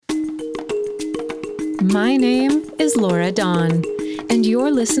My name is Laura Dawn, and you're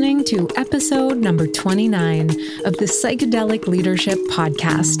listening to episode number 29 of the Psychedelic Leadership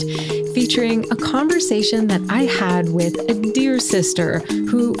Podcast, featuring a conversation that I had with a dear sister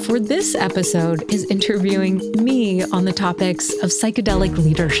who, for this episode, is interviewing me on the topics of psychedelic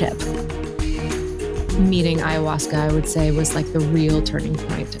leadership. Meeting ayahuasca, I would say, was like the real turning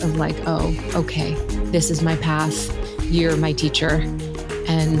point of like, oh, okay, this is my path. You're my teacher.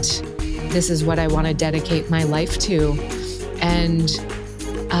 And this is what I want to dedicate my life to. And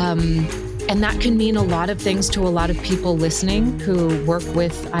that can mean a lot of things to a lot of people listening who work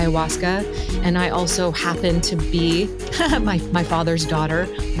with ayahuasca. And I also happen to be my father's daughter,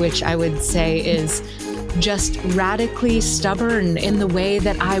 which I would say is just radically stubborn in the way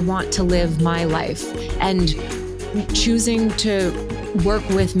that I want to live my life, and choosing to work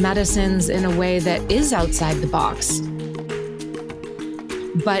with medicines in a way that is outside the box,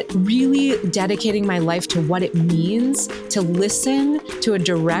 but really dedicating my life to what it means to listen to a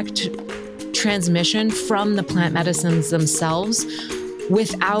direct transmission from the plant medicines themselves,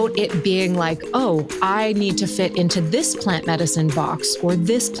 without it being like, oh, I need to fit into this plant medicine box or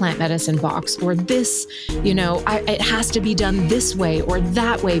this plant medicine box or this, it has to be done this way or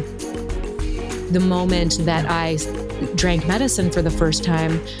that way. The moment that I drank medicine for the first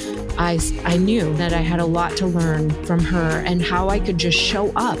time, I knew that I had a lot to learn from her and how I could just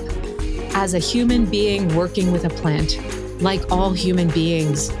show up as a human being working with a plant, like all human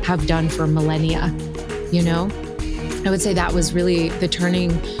beings have done for millennia, I would say that was really the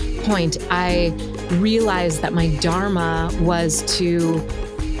turning point. I realized that my dharma was to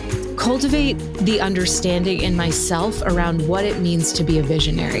cultivate the understanding in myself around what it means to be a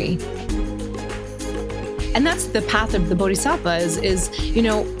visionary. And that's the path of the Bodhisattva is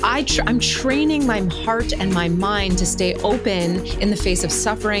I'm training my heart and my mind to stay open in the face of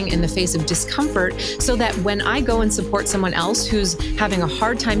suffering, in the face of discomfort, so that when I go and support someone else who's having a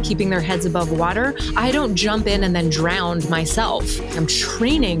hard time keeping their heads above water, I don't jump in and then drown myself. I'm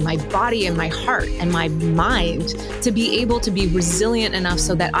training my body and my heart and my mind to be able to be resilient enough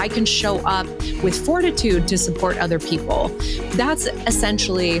so that I can show up with fortitude to support other people. That's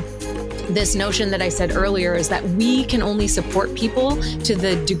essentially this notion that I said earlier, is that we can only support people to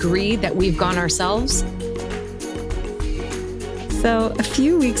the degree that we've gone ourselves. So a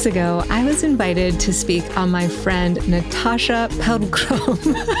few weeks ago, I was invited to speak on my friend Natasja Pelgrom.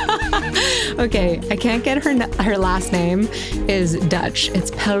 Okay, I can't get her last name is Dutch.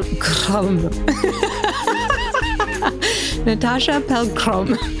 It's Pelgrom. Natasja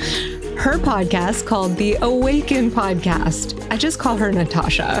Pelgrom. Her podcast called the Awaken Podcast. I just call her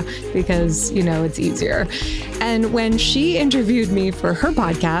Natasja because, it's easier. And when she interviewed me for her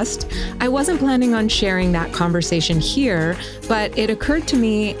podcast, I wasn't planning on sharing that conversation here, but it occurred to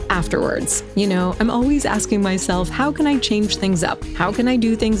me afterwards. I'm always asking myself, how can I change things up? How can I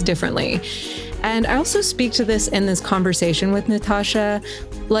do things differently? And I also speak to this in this conversation with Natasja,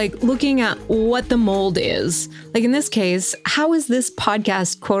 like looking at what the mold is. Like in this case, how is this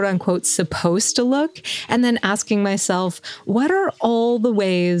podcast, quote unquote, supposed to look? And then asking myself, what are all the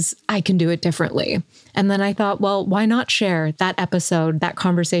ways I can do it differently? And then I thought, well, why not share that episode, that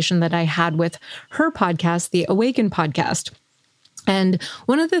conversation that I had with her podcast, the Awaken Podcast? And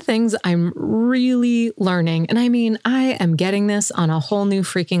one of the things I'm really learning, and I mean, I am getting this on a whole new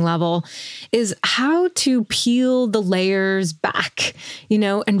freaking level, is how to peel the layers back,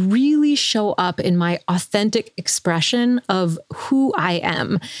 and really show up in my authentic expression of who I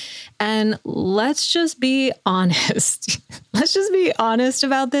am. And let's just be honest. Let's just be honest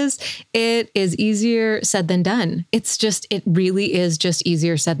about this. It is easier said than done. It really is just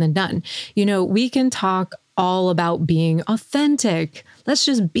easier said than done. We can talk all about being authentic. Let's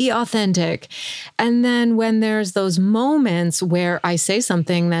just be authentic. And then when there's those moments where I say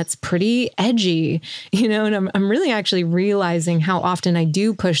something that's pretty edgy, and I'm really actually realizing how often I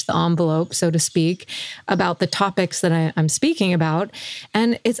do push the envelope, so to speak, about the topics that I'm speaking about.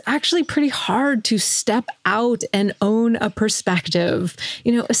 And it's actually pretty hard to step out and own a perspective,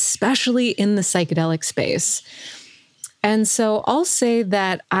 especially in the psychedelic space. And so I'll say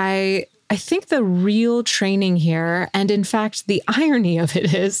that I think the real training here, and in fact, the irony of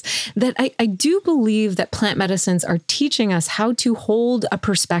it is that I do believe that plant medicines are teaching us how to hold a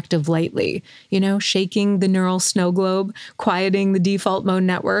perspective lightly, shaking the neural snow globe, quieting the default mode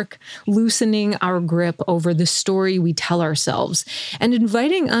network, loosening our grip over the story we tell ourselves, and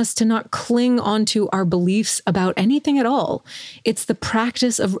inviting us to not cling onto our beliefs about anything at all. It's the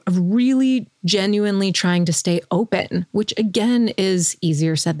practice of really genuinely trying to stay open, which again is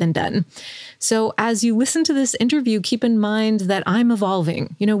easier said than done. So as you listen to this interview, keep in mind that I'm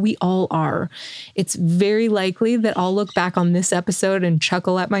evolving. We all are. It's very likely that I'll look back on this episode and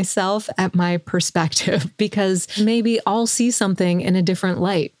chuckle at myself, at my perspective, because maybe I'll see something in a different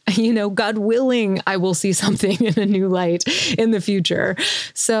light. God willing, I will see something in a new light in the future.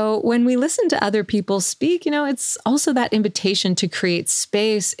 So when we listen to other people speak, it's also that invitation to create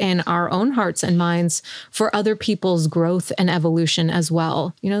space in our own hearts and minds for other people's growth and evolution as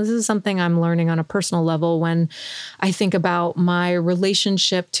well. This is something I'm learning on a personal level when I think about my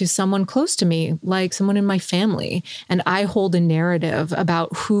relationship to someone close to me, like someone in my family, and I hold a narrative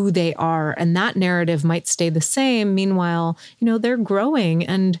about who they are, and that narrative might stay the same. Meanwhile, they're growing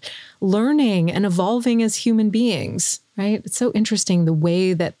and learning and evolving as human beings, right? It's so interesting the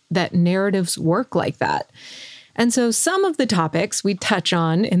way that narratives work like that. And so some of the topics we touch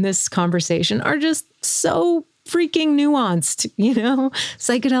on in this conversation are just so freaking nuanced.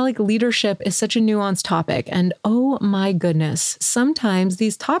 Psychedelic leadership is such a nuanced topic. And oh my goodness, sometimes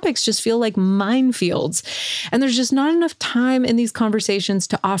these topics just feel like minefields. And there's just not enough time in these conversations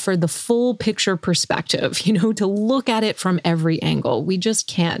to offer the full picture perspective, to look at it from every angle. We just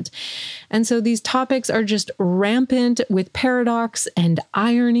can't. And so these topics are just rampant with paradox and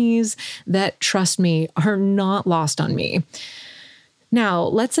ironies that, trust me, are not lost on me. Now,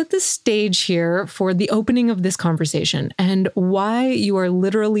 let's set the stage here for the opening of this conversation and why you are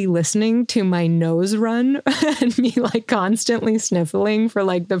literally listening to my nose run and me constantly sniffling for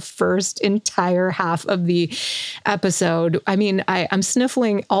the first entire half of the episode. I mean, I'm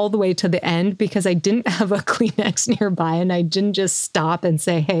sniffling all the way to the end because I didn't have a Kleenex nearby and I didn't just stop and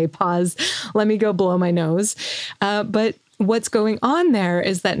say, hey, pause, let me go blow my nose. But what's going on there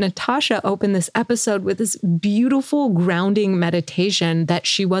is that Natasja opened this episode with this beautiful grounding meditation that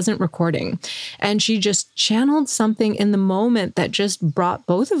she wasn't recording. And she just channeled something in the moment that just brought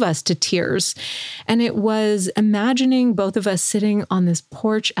both of us to tears. And it was imagining both of us sitting on this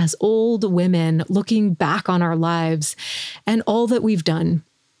porch as old women, looking back on our lives and all that we've done.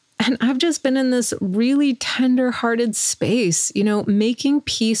 And I've just been in this really tender-hearted space, making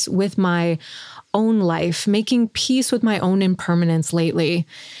peace with my own life, making peace with my own impermanence lately,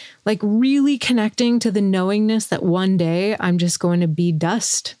 really connecting to the knowingness that one day I'm just going to be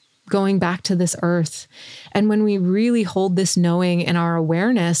dust, going back to this earth. And when we really hold this knowing in our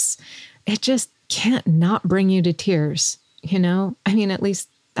awareness, it just can't not bring you to tears, at least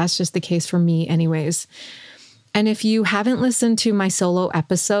that's just the case for me anyways. And if you haven't listened to my solo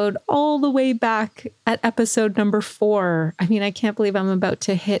episode all the way back at episode number 4, I can't believe I'm about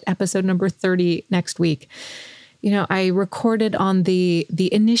to hit episode number 30 next week. I recorded on the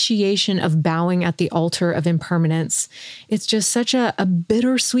initiation of bowing at the altar of impermanence. It's just such a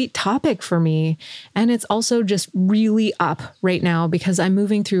bittersweet topic for me. And it's also just really up right now because I'm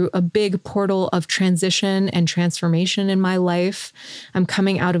moving through a big portal of transition and transformation in my life. I'm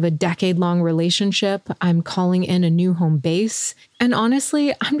coming out of a decade-long relationship. I'm calling in a new home base. And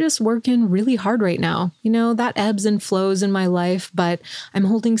honestly, I'm just working really hard right now. That ebbs and flows in my life, but I'm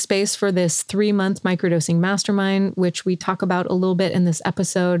holding space for this 3-month microdosing mastermind, which we talk about a little bit in this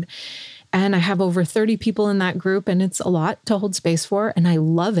episode. And I have over 30 people in that group, and it's a lot to hold space for. And I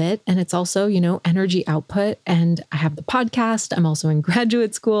love it. And it's also, energy output. And I have the podcast. I'm also in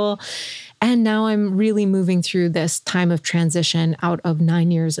graduate school. And now I'm really moving through this time of transition out of 9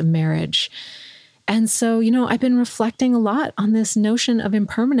 years of marriage. And so, I've been reflecting a lot on this notion of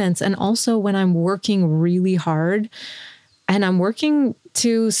impermanence. And also when I'm working really hard and I'm working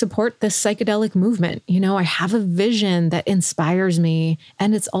to support this psychedelic movement, I have a vision that inspires me,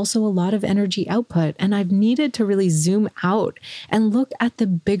 and it's also a lot of energy output. And I've needed to really zoom out and look at the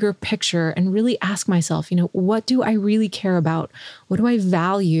bigger picture and really ask myself, what do I really care about? What do I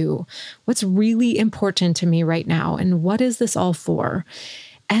value? What's really important to me right now? And what is this all for?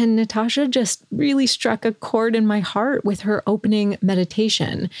 And Natasja just really struck a chord in my heart with her opening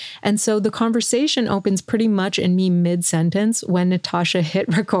meditation. And so the conversation opens pretty much in me mid-sentence when Natasja hit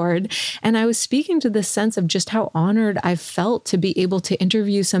record. And I was speaking to this sense of just how honored I've felt to be able to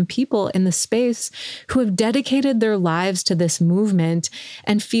interview some people in the space who have dedicated their lives to this movement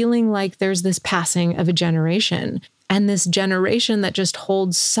and feeling like there's this passing of a generation. And this generation that just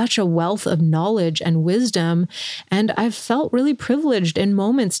holds such a wealth of knowledge and wisdom. And I've felt really privileged in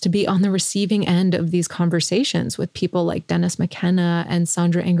moments to be on the receiving end of these conversations with people like Dennis McKenna and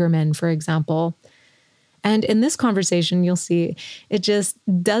Sandra Ingerman, for example. And in this conversation, you'll see it just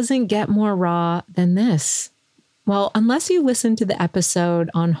doesn't get more raw than this. Well, unless you listen to the episode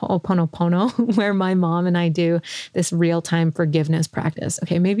on Ho'oponopono, where my mom and I do this real-time forgiveness practice.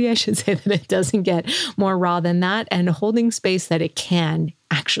 Okay, maybe I should say that it doesn't get more raw than that, and holding space that it can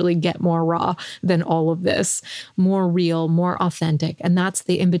actually get more raw than all of this, more real, more authentic. And that's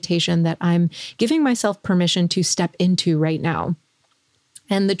the invitation that I'm giving myself permission to step into right now.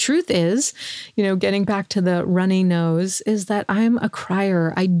 And the truth is, getting back to the runny nose, is that I'm a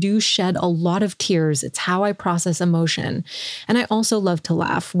crier. I do shed a lot of tears. It's how I process emotion. And I also love to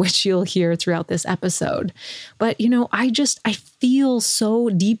laugh, which you'll hear throughout this episode. But, I feel so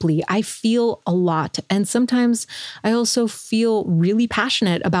deeply. I feel a lot. And sometimes I also feel really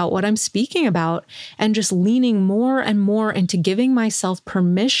passionate about what I'm speaking about and just leaning more and more into giving myself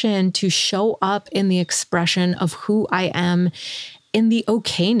permission to show up in the expression of who I am, in the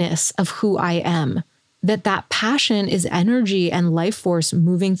okayness of who I am, that passion is energy and life force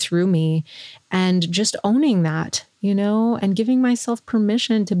moving through me, and just owning that, and giving myself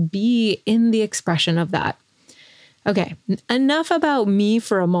permission to be in the expression of that. Okay, enough about me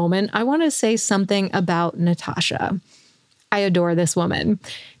for a moment. I want to say something about Natasja. I adore this woman.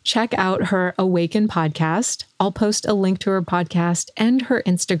 Check out her Awaken podcast. I'll post a link to her podcast and her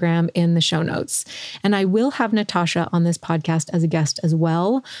Instagram in the show notes. And I will have Natasja on this podcast as a guest as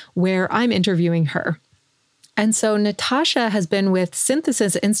well, where I'm interviewing her. And so Natasja has been with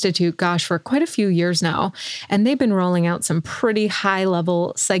Synthesis Institute, for quite a few years now. And they've been rolling out some pretty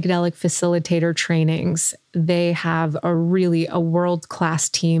high-level psychedelic facilitator trainings. They have a world-class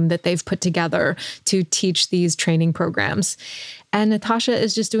team that they've put together to teach these training programs. And Natasja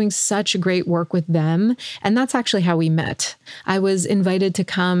is just doing such great work with them. And that's actually how we met. I was invited to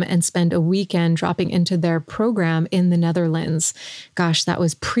come and spend a weekend dropping into their program in the Netherlands. That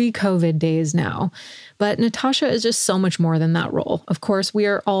was pre-COVID days now. But Natasja is just so much more than that role. Of course, we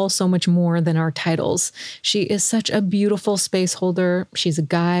are all so much more than our titles. She is such a beautiful space holder. She's a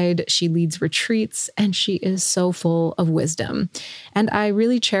guide. She leads retreats, and she is so full of wisdom. And I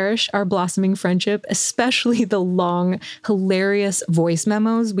really cherish our blossoming friendship, especially the long, hilarious voice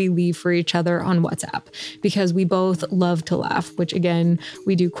memos we leave for each other on WhatsApp, because we both love to laugh, which again,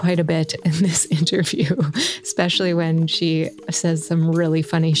 we do quite a bit in this interview, especially when she says some really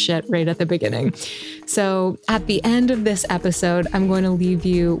funny shit right at the beginning. So at the end of this episode, I'm going to leave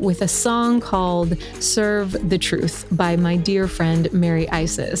you with a song called Serve the Truth by my dear friend, Mary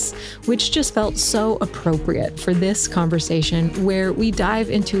Isis, which just felt so appropriate for this conversation, where we dive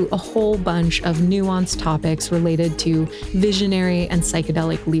into a whole bunch of nuanced topics related to visionary and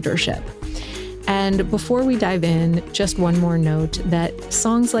psychedelic leadership. And before we dive in, just one more note that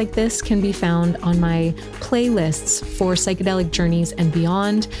songs like this can be found on my playlists for psychedelic journeys and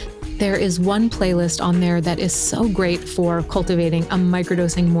beyond. There is one playlist on there that is so great for cultivating a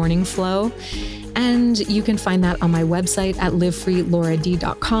microdosing morning flow. And you can find that on my website at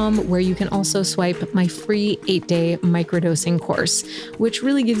livefreelaurad.com, where you can also swipe my free 8-day microdosing course, which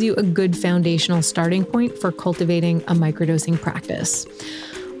really gives you a good foundational starting point for cultivating a microdosing practice.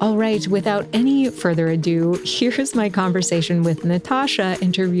 All right, without any further ado, here's my conversation with Natasja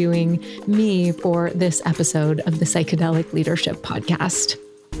interviewing me for this episode of the Psychedelic Leadership Podcast.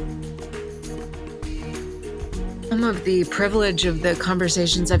 Some of the privilege of the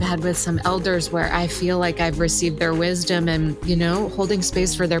conversations I've had with some elders where I feel like I've received their wisdom and, holding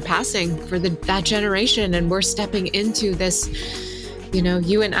space for their passing, for that generation. And we're stepping into this,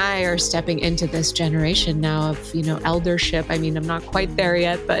 you and I are stepping into this generation now of, eldership. I mean, I'm not quite there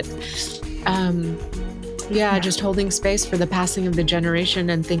yet, but just holding space for the passing of the generation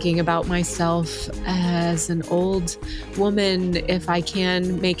and thinking about myself as an old woman, if I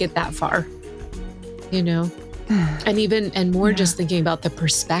can make it that far, And more just thinking about the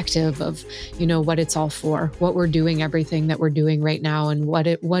perspective of, what it's all for, what we're doing, everything that we're doing right now, and what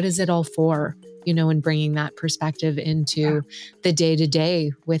is it all for, and bringing that perspective into the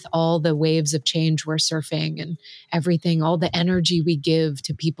day-to-day with all the waves of change we're surfing and everything, all the energy we give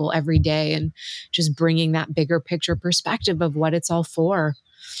to people every day, and just bringing that bigger picture perspective of what it's all for.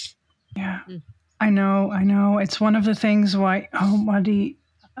 Yeah, I know. It's one of the things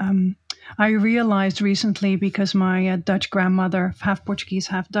I realized recently, because my Dutch grandmother, half Portuguese,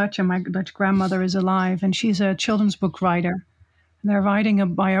 half Dutch, and my Dutch grandmother is alive, and she's a children's book writer. They're writing a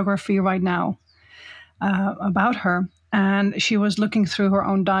biography right now about her, and she was looking through her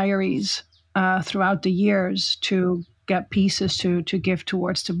own diaries throughout the years to get pieces to give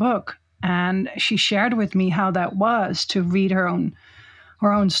towards the book. And she shared with me how that was to read her own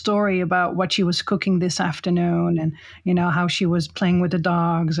story about what she was cooking this afternoon, and how she was playing with the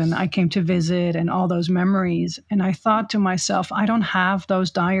dogs, and I came to visit, and all those memories. And I thought to myself, I don't have those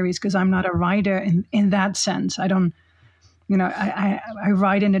diaries because I'm not a writer in that sense. I don't, I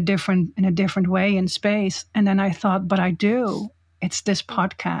write in a different way in space. And then I thought, but I do. It's this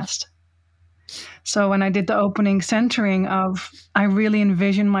podcast. So when I did the opening centering I really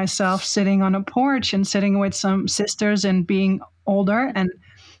envisioned myself sitting on a porch and sitting with some sisters and being older and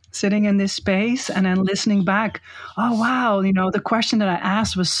sitting in this space and then listening back. Oh, wow. The question that I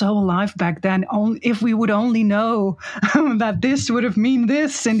asked was so alive back then. If we would only know that this would have mean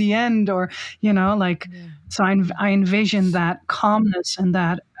this in the end, or, so I envisioned that calmness and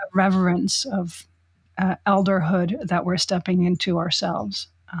that reverence of elderhood that we're stepping into ourselves.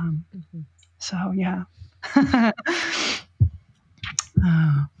 So, yeah.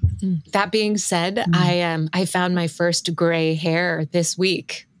 That being said, I found my first gray hair this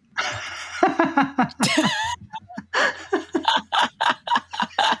week. I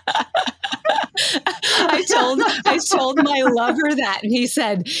told my lover that, and he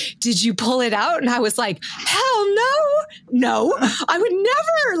said, "Did you pull it out?" And I was like, "Hell no, I would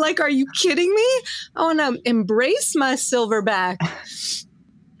never. Like, are you kidding me? I want to embrace my silverback."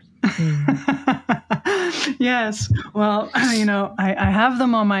 Yes. Well, I have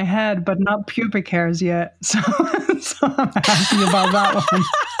them on my head, but not pubic hairs yet. So I'm happy about that one.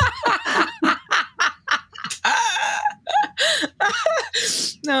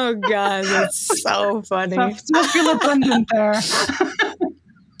 Oh God, that's so funny. I feel abundant there.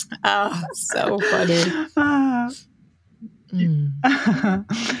 Oh, so funny.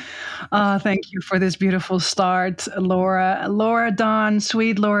 Thank you for this beautiful start, Laura. Laura Dawn,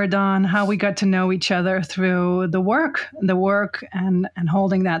 sweet Laura Dawn, how we got to know each other through the work and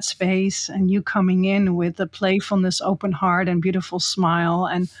holding that space, and you coming in with the playfulness, open heart, and beautiful smile,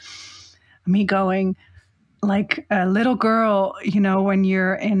 and me going like a little girl, when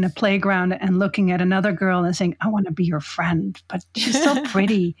you're in a playground and looking at another girl and saying, "I want to be your friend, but she's so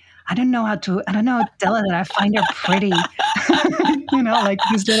pretty. I don't know how to tell her that I find her pretty." Like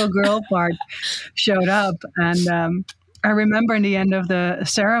this little girl part showed up. And I remember in the end of the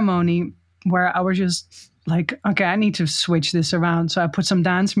ceremony where I was just like, okay, I need to switch this around. So I put some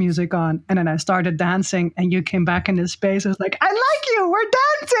dance music on, and then I started dancing, and you came back in this space. I was like, "I like you, we're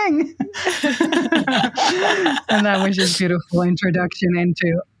dancing." And that was just beautiful introduction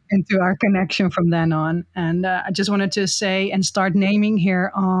into our connection from then on. And I just wanted to say and start naming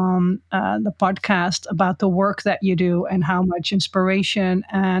here on the podcast about the work that you do and how much inspiration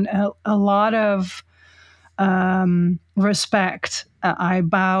and a lot of respect. I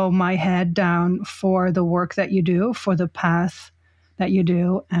bow my head down for the work that you do, for the path that you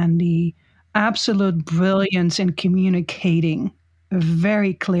do, and the absolute brilliance in communicating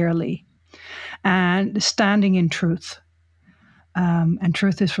very clearly and standing in truth. And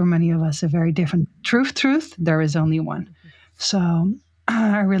truth is for many of us a very different truth. There is only one. So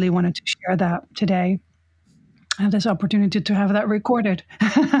I really wanted to share that today. I have this opportunity to have that recorded.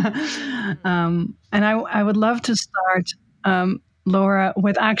 And I would love to start, Laura,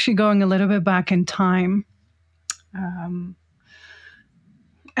 with actually going a little bit back in time.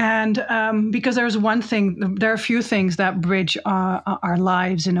 Because there are a few things that bridge our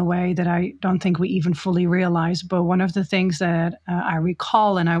lives in a way that I don't think we even fully realize. But one of the things that I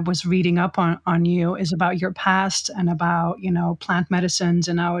recall, and I was reading up on you, is about your past and about, plant medicines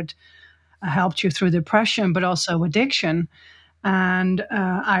and how it helped you through depression, but also addiction. And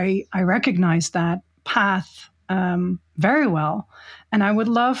I recognize that path very well. And I would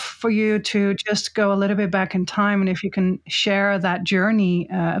love for you to just go a little bit back in time, and if you can share that journey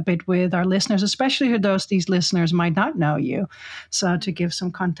a bit with our listeners, especially these listeners might not know you. So to give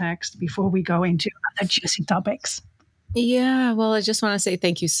some context before we go into other juicy topics. Yeah, well, I just want to say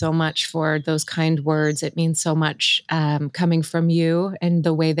thank you so much for those kind words. It means so much coming from you and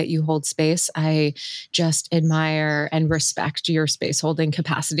the way that you hold space. I just admire and respect your space holding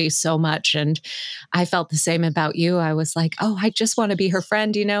capacity so much. And I felt the same about you. I was like, oh, I just want to be her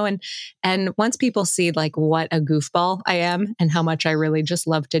friend, and once people see like what a goofball I am and how much I really just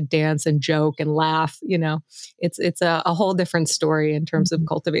love to dance and joke and laugh, it's a whole different story in terms of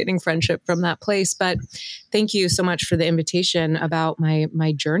cultivating friendship from that place. But thank you so much for the invitation about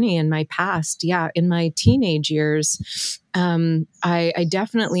my journey and my past. Yeah, in my teenage years, I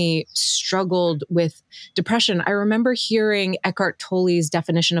definitely struggled with depression. I remember hearing Eckhart Tolle's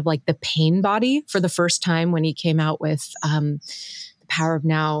definition of like the pain body for the first time when he came out with The Power of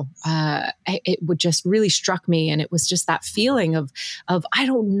Now. It would just really struck me, and it was just that feeling of I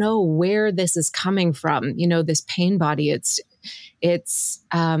don't know where this is coming from. This pain body. It's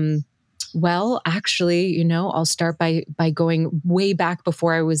well, actually, I'll start by going way back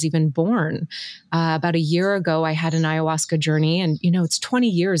before I was even born. About a year ago, I had an ayahuasca journey, and, it's 20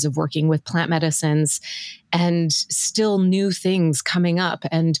 years of working with plant medicines. and still new things coming up.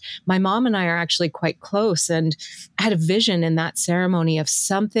 And my mom and I are actually quite close. And I had a vision in that ceremony of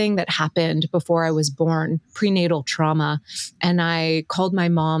something that happened before I was born, prenatal trauma. And I called my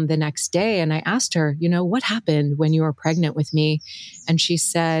mom the next day and I asked her, what happened when you were pregnant with me? And she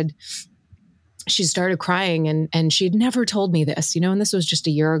said, she started crying and she'd never told me this, and this was just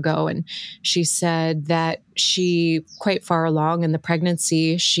a year ago. And she said that she, quite far along in the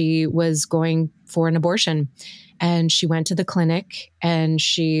pregnancy, she was going for an abortion. And she went to the clinic and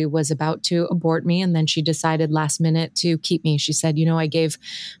she was about to abort me. And then she decided last minute to keep me. She said, I gave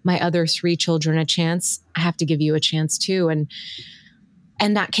my other 3 children a chance. I have to give you a chance too.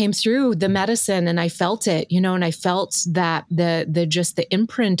 And that came through the medicine, and I felt it, and I felt that the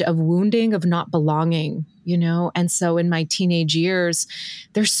imprint of wounding, of not belonging, and so in my teenage years,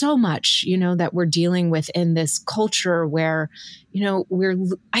 there's so much, that we're dealing with in this culture where,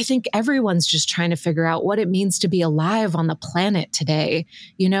 I think everyone's just trying to figure out what it means to be alive on the planet today,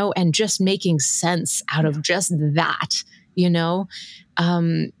 and just making sense out of just that,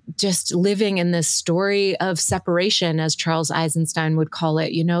 just living in this story of separation, as Charles Eisenstein would call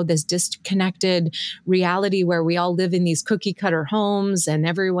it, this disconnected reality where we all live in these cookie cutter homes and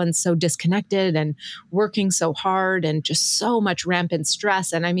everyone's so disconnected and working so hard and just so much rampant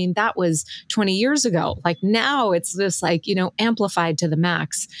stress. And I mean, that was 20 years ago. Like now it's this amplified to the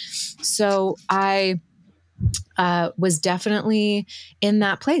max. So I was definitely in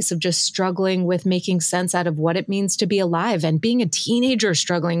that place of just struggling with making sense out of what it means to be alive. And being a teenager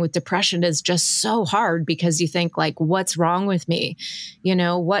struggling with depression is just so hard because you think what's wrong with me?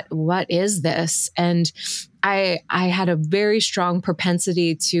 What is this? And I had a very strong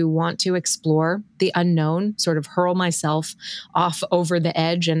propensity to want to explore the unknown, sort of hurl myself off over the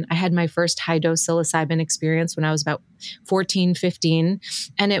edge. And I had my first high dose psilocybin experience when I was about 14, 15.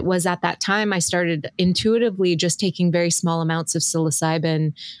 And it was at that time I started intuitively just taking very small amounts of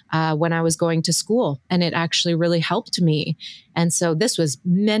psilocybin when I was going to school. And it actually really helped me. And so this was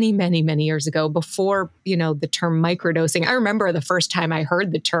many, many, many years ago before, the term microdosing. I remember the first time I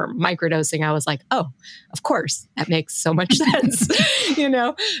heard the term microdosing, I was like, oh, of course, that makes so much sense,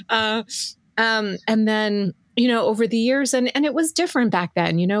 and then, over the years, and it was different back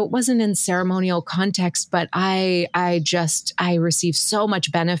then, it wasn't in ceremonial context, but I received so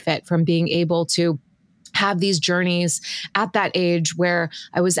much benefit from being able to have these journeys at that age where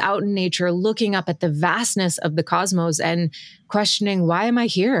I was out in nature, looking up at the vastness of the cosmos and questioning, why am I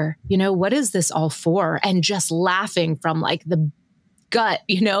here? What is this all for? And just laughing from the gut,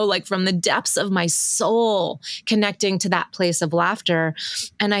 from the depths of my soul, connecting to that place of laughter.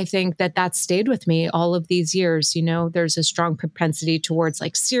 And I think that stayed with me all of these years. There's a strong propensity towards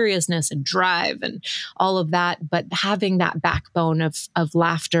seriousness and drive and all of that, but having that backbone of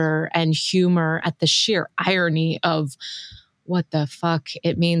laughter and humor at the sheer irony of what the fuck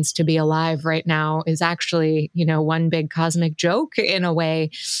it means to be alive right now is actually, one big cosmic joke in a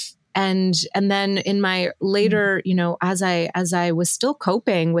way. And then in my later, as I was still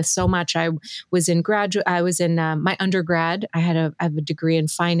coping with so much, I was in my undergrad. I have a degree in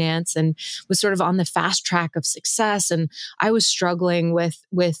finance and was sort of on the fast track of success. And I was struggling with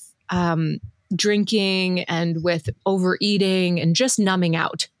drinking and with overeating and just numbing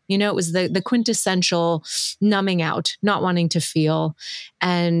out. It was the quintessential numbing out, not wanting to feel,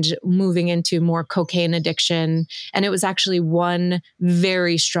 and moving into more cocaine addiction. And it was actually one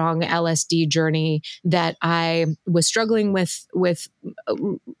very strong LSD journey that I was struggling with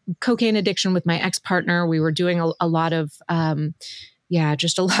cocaine addiction with my ex-partner. We were doing a lot of,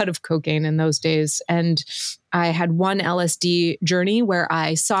 just a lot of cocaine in those days. And I had one LSD journey where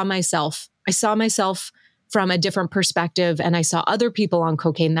I saw myself from a different perspective. And I saw other people on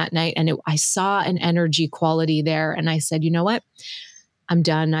cocaine that night, and I saw an energy quality there. And I said, you know what? I'm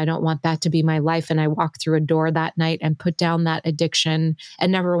done. I don't want that to be my life. And I walked through a door that night and put down that addiction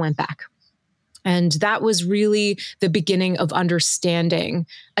and never went back. And that was really the beginning of understanding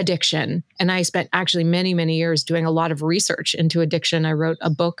addiction. And I spent actually many, many years doing a lot of research into addiction. I wrote a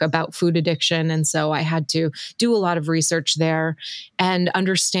book about food addiction. And so I had to do a lot of research there and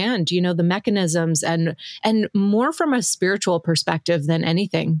understand, the mechanisms and more from a spiritual perspective than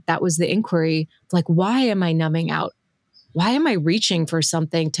anything. That was the inquiry. Why am I numbing out? Why am I reaching for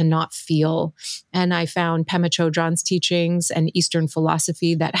something to not feel? And I found Pema Chodron's teachings and Eastern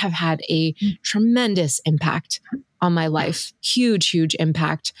philosophy that have had a tremendous impact on my life. Huge, huge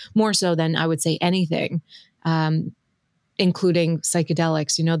impact, more so than I would say anything, including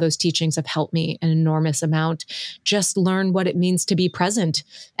psychedelics. Those teachings have helped me an enormous amount. Just learn what it means to be present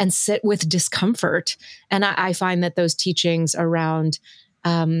and sit with discomfort. And I find that those teachings around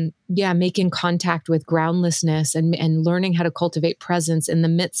making contact with groundlessness and learning how to cultivate presence in the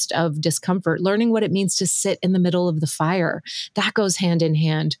midst of discomfort, learning what it means to sit in the middle of the fire. That goes hand in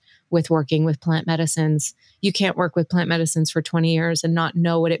hand with working with plant medicines. You can't work with plant medicines for 20 years and not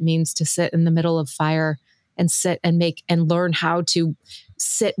know what it means to sit in the middle of fire and sit and make and learn how to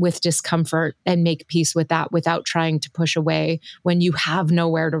sit with discomfort and make peace with that without trying to push away when you have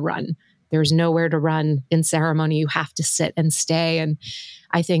nowhere to run. There's nowhere to run in ceremony. You have to sit and stay. And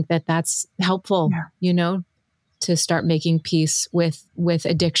I think that that's helpful, to start making peace with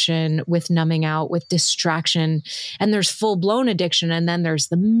addiction, with numbing out, with distraction. And there's full-blown addiction. And then there's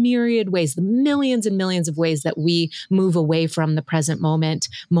the myriad ways, the millions and millions of ways that we move away from the present moment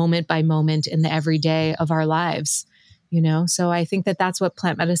by moment in the everyday of our lives, So I think that that's what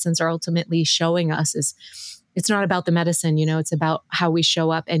plant medicines are ultimately showing us is it's not about the medicine, it's about how we show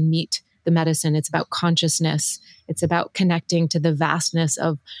up and meet the medicine. It's about consciousness. It's about connecting to the vastness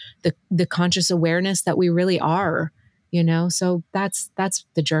of the conscious awareness that we really are, So that's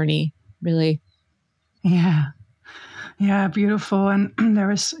the journey, really. Yeah. Yeah, beautiful. And there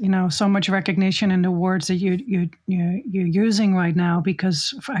is, so much recognition in the words that you're using right now,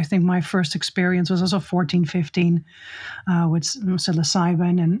 because I think my first experience was also 14, 15 with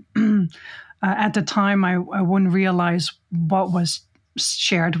psilocybin. And at the time, I wouldn't realize what was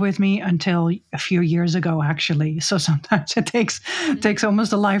shared with me until a few years ago, actually. So sometimes it takes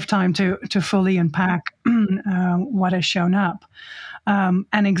almost a lifetime to fully unpack what has shown up.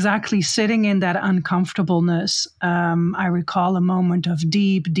 And exactly sitting in that uncomfortableness, I recall a moment of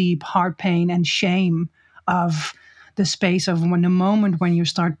deep, deep heart pain and shame of the space of the moment when you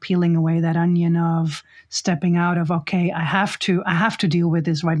start peeling away that onion of stepping out of, okay, I have to deal with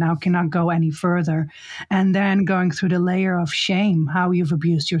this right now, cannot go any further. And then going through the layer of shame, how you've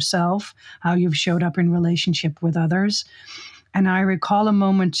abused yourself, how you've showed up in relationship with others. And I recall a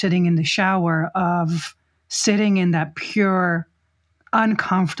moment sitting in the shower of sitting in that pure,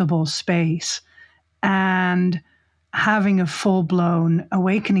 uncomfortable space and having a full-blown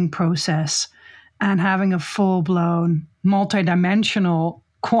awakening process and having a full-blown multidimensional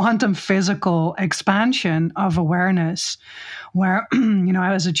quantum physical expansion of awareness where,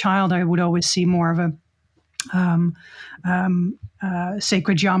 as a child, I would always see more of a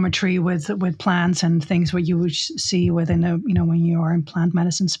sacred geometry with plants and things what you would see within when you are in plant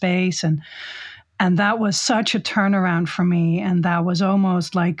medicine space. And that was such a turnaround for me. And that was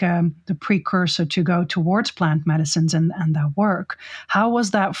almost like the precursor to go towards plant medicines and that work. How was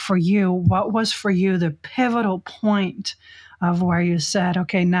that for you? What was for you the pivotal point of where you said,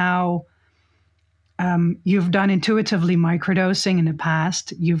 okay, now you've done intuitively microdosing in the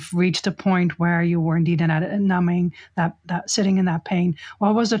past. You've reached a point where you were indeed in that numbing, that sitting in that pain.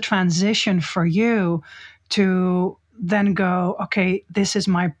 What was the transition for you to then go, okay, this is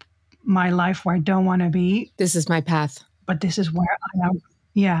my life where I don't want to be. This is my path. But this is where I am.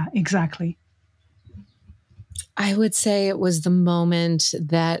 Yeah, exactly. I would say it was the moment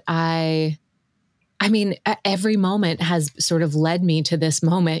that every moment has sort of led me to this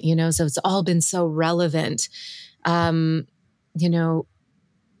moment, so it's all been so relevant. Working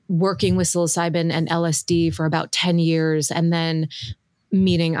with psilocybin and LSD for about 10 years and then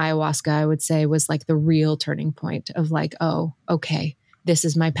meeting ayahuasca, I would say was like the real turning point of like, oh, okay. This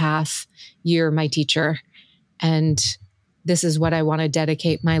is my path. You're my teacher. And this is what I want to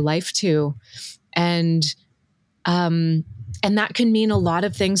dedicate my life to. And that can mean a lot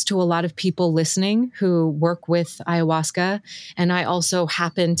of things to a lot of people listening who work with ayahuasca. And I also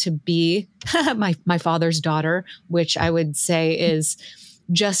happen to be my father's daughter, which I would say is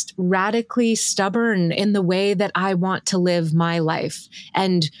just radically stubborn in the way that I want to live my life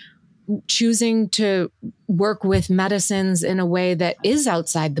and choosing to work with medicines in a way that is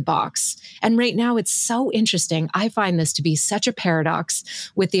outside the box. And right now it's so interesting. I find this to be such a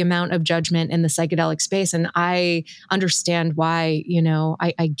paradox with the amount of judgment in the psychedelic space. And I understand why,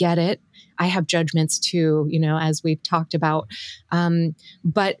 I get it. I have judgments too, as we've talked about.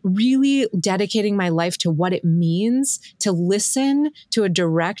 But really dedicating my life to what it means to listen to a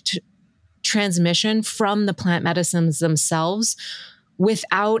direct transmission from the plant medicines themselves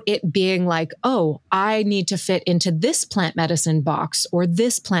without it being like, oh, I need to fit into this plant medicine box or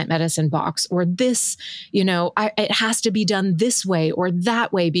this plant medicine box or this, it has to be done this way or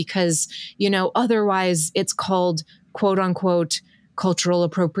that way because, otherwise it's called quote unquote cultural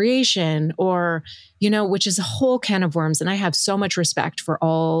appropriation or, which is a whole can of worms. And I have so much respect for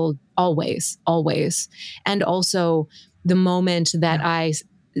always. And also the moment that I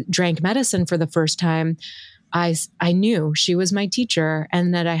drank medicine for the first time, I knew she was my teacher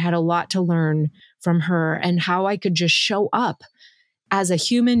and that I had a lot to learn from her and how I could just show up as a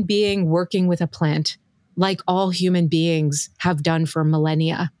human being working with a plant, like all human beings have done for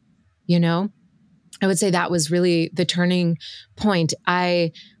millennia, you know? I would say that was really the turning point.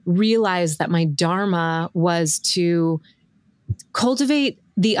 I realized that my dharma was to cultivate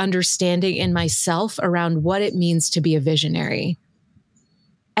the understanding in myself around what it means to be a visionary.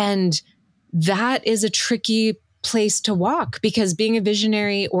 And that is a tricky place to walk, because being a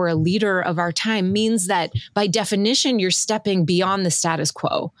visionary or a leader of our time means that by definition, you're stepping beyond the status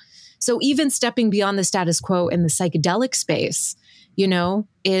quo. So even stepping beyond the status quo in the psychedelic space, you know,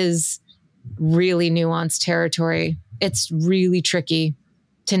 is really nuanced territory. It's really tricky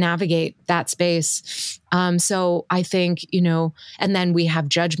to navigate that space. So I think, you know, and then we have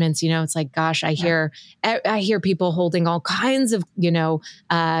judgments, you know, it's like, gosh, I hear people holding all kinds of, you know,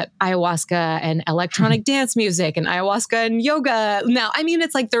 ayahuasca and electronic dance music and ayahuasca and yoga. Now, I mean,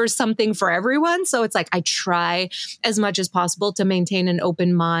 it's like, there's something for everyone. So it's like, I try as much as possible to maintain an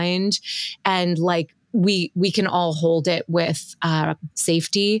open mind, and like, we can all hold it with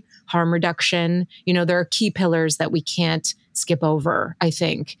safety, harm reduction. You know, there are key pillars that we can't skip over, I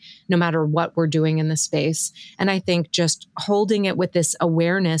think, no matter what we're doing in the space. And I think just holding it with this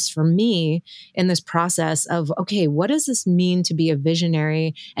awareness for me in this process of, okay, what does this mean to be a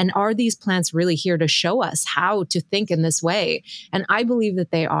visionary? And are these plants really here to show us how to think in this way? And I believe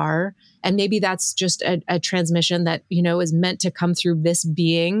that they are. And maybe that's just a transmission that, you know, is meant to come through this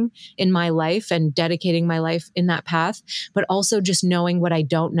being in my life and dedicating my life in that path, but also just knowing what I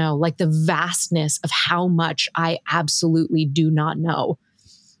don't know, like the vastness of how much I absolutely do not know.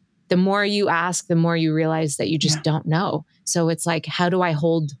 The more you ask, the more you realize that you just don't know. So it's like, how do I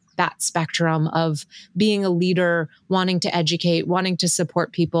hold that spectrum of being a leader, wanting to educate, wanting to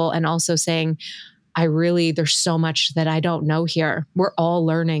support people, and also saying, there's so much that I don't know here. We're all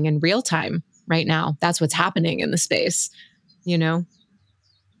learning in real time right now. That's what's happening in the space, you know?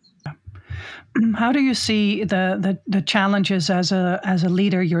 How do you see the challenges as a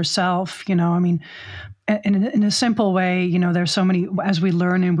leader yourself? You know, I mean, in a simple way, you know, there's so many, as we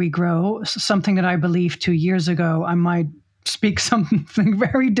learn and we grow, something that I believed 2 years ago, I might speak something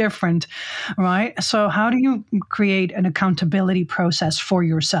very different, right? So how do you create an accountability process for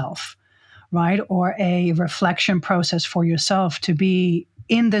yourself? Right? Or a reflection process for yourself to be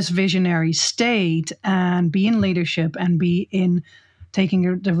in this visionary state and be in leadership and be in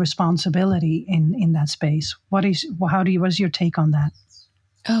taking the responsibility in that space. What is your take on that?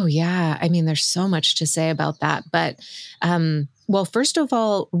 Oh yeah. I mean, there's so much to say about that, but, well, first of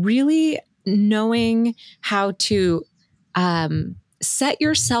all, really knowing how to, set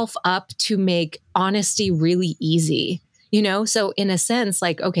yourself up to make honesty really easy. You know, so in a sense,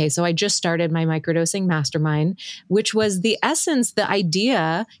 like, okay, so I just started my microdosing mastermind, which was the essence, the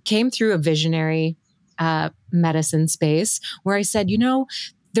idea came through a visionary medicine space where I said, you know,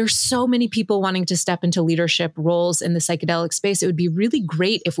 there's so many people wanting to step into leadership roles in the psychedelic space. It would be really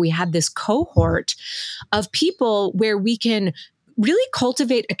great if we had this cohort of people where we can really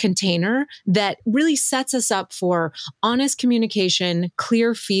cultivate a container that really sets us up for honest communication,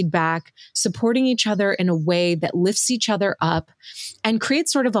 clear feedback, supporting each other in a way that lifts each other up, and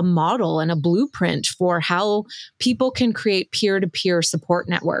creates sort of a model and a blueprint for how people can create peer-to-peer support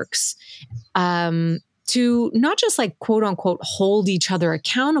networks. To not just like quote unquote hold each other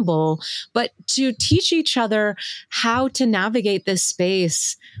accountable, but to teach each other how to navigate this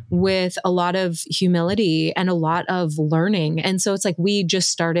space with a lot of humility and a lot of learning. And so it's like we just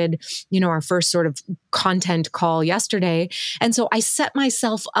started, you know, our first sort of content call yesterday. And so I set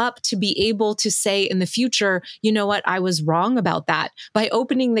myself up to be able to say in the future, you know what, I was wrong about that, by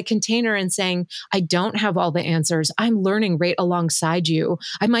opening the container and saying, I don't have all the answers. I'm learning right alongside you.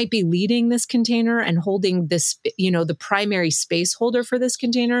 I might be leading this container and holding this, you know, the primary space holder for this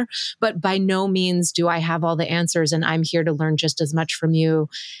container, but by no means do I have all the answers. And I'm here to learn just as much from you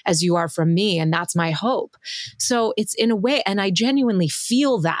as you are from me. And that's my hope. So it's in a way, and I genuinely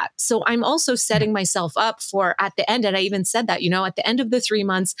feel that. So I'm also setting myself up for at the end. And I even said that, you know, at the end of the 3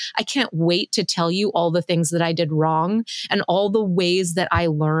 months, I can't wait to tell you all the things that I did wrong and all the ways that I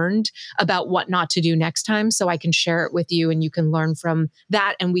learned about what not to do next time. So I can share it with you and you can learn from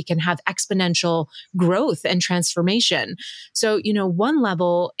that and we can have exponential growth and transformation. So, you know, one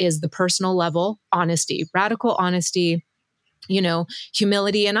level is the personal level, honesty, radical honesty, you know,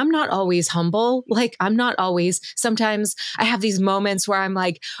 humility. And I'm not always humble. Like sometimes I have these moments where I'm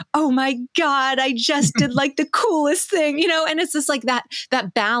like, oh my God, I just did like the coolest thing, you know, and it's just like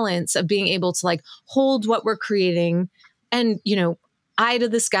that balance of being able to like hold what we're creating and, you know, eye to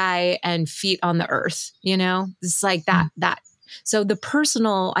the sky and feet on the earth, you know, it's like that So the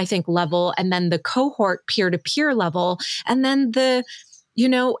personal, I think, level, and then the cohort peer-to-peer level, and then the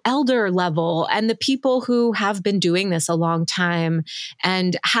elder level, and the people who have been doing this a long time,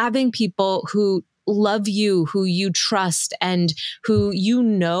 and having people who love you, who you trust, and who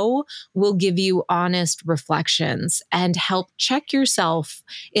will give you honest reflections and help check yourself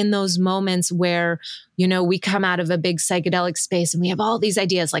in those moments where, we come out of a big psychedelic space and we have all these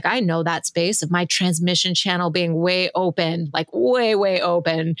ideas. Like, I know that space of my transmission channel being way open, like way, way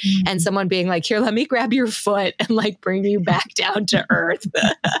open. Mm-hmm. And someone being like, here, let me grab your foot and like bring you back down to earth,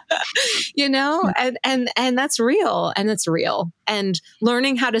 and that's real. And it's real. And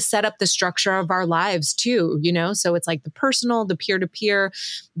learning how to set up the structure of our lives too, so it's like the personal, the peer-to-peer,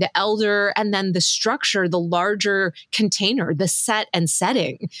 the elder, and then the structure, the larger container, the set and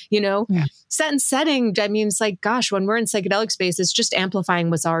setting, set and setting. I mean, it's like, gosh, when we're in psychedelic space, it's just amplifying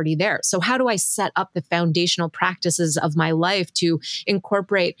what's already there. So how do I set up the foundational practices of my life to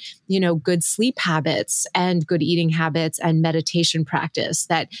incorporate, good sleep habits and good eating habits and meditation practice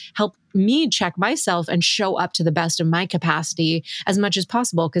that help me check myself and show up to the best of my capacity as much as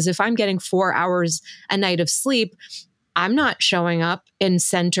possible? Because if I'm getting 4 hours a night of sleep, I'm not showing up in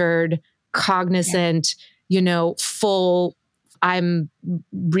centered, cognizant, full, I'm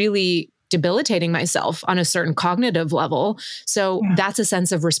really debilitating myself on a certain cognitive level. So that's a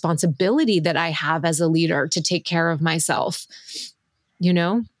sense of responsibility that I have as a leader to take care of myself,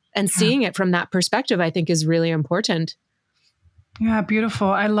 and seeing it from that perspective, I think, is really important. Yeah, beautiful.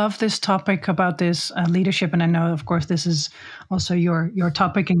 I love this topic about this leadership. And I know, of course, this is also your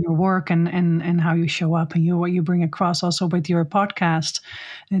topic in your work and how you show up and what you bring across also with your podcast.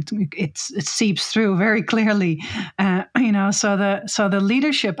 It seeps through very clearly, so the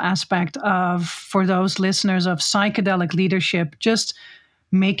leadership aspect for those listeners of psychedelic leadership, just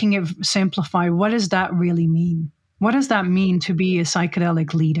making it simplify. What does that really mean? What does that mean to be a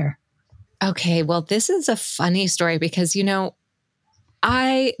psychedelic leader? Okay, well, this is a funny story because,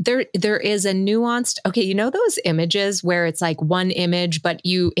 there is a nuanced, those images where it's like one image, but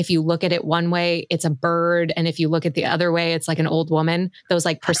if you look at it one way, it's a bird. And if you look at the other way, it's like an old woman, those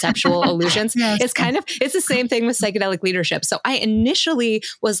like perceptual illusions. Yes. It's the same thing with psychedelic leadership. So I initially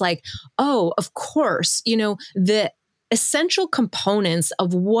was like, oh, of course, the essential components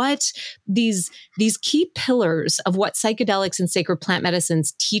of what these key pillars of what psychedelics and sacred plant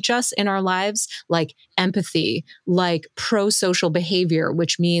medicines teach us in our lives, like empathy, like pro-social behavior,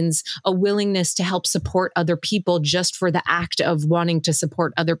 which means a willingness to help support other people just for the act of wanting to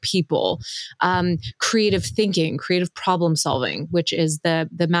support other people, creative thinking, creative problem solving, which is the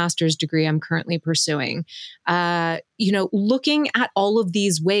master's degree I'm currently pursuing. Looking at all of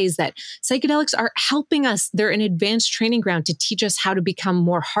these ways that psychedelics are helping us, they're an advanced training ground to teach us how to become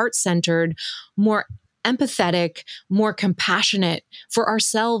more heart-centered, more empathetic, more compassionate for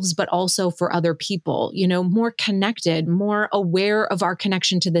ourselves, but also for other people, more connected, more aware of our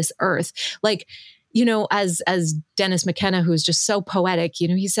connection to this earth. Like, as Dennis McKenna, who's just so poetic,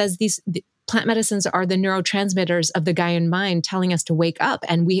 he says the plant medicines are the neurotransmitters of the Gaian mind telling us to wake up.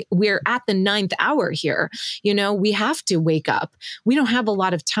 And we're at the 9th hour here. We have to wake up. We don't have a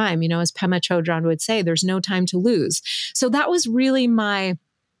lot of time. As Pema Chodron would say, there's no time to lose. So that was really my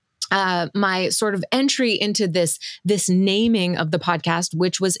sort of entry into this naming of the podcast,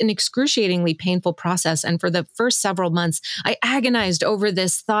 which was an excruciatingly painful process. And for the first several months, I agonized over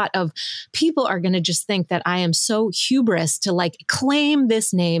this thought of people are going to just think that I am so hubris to like claim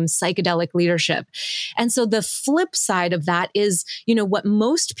this name, psychedelic leadership. And so the flip side of that is, what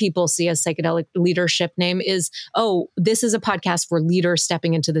most people see as psychedelic leadership name is, oh, this is a podcast for leaders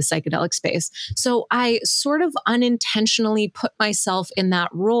stepping into the psychedelic space. So I sort of unintentionally put myself in that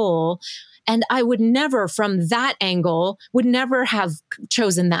role. And I would never, from that angle, would never have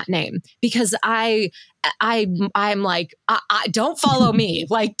chosen that name because I'm like, I don't follow me.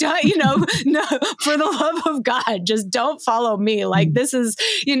 Like, no, for the love of God, just don't follow me. Like, this is,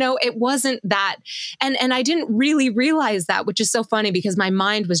 it wasn't that. And I didn't really realize that, which is so funny because my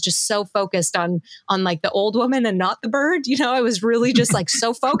mind was just so focused on like the old woman and not the bird. I was really just like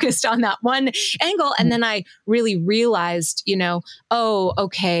so focused on that one angle. And then I really realized, oh,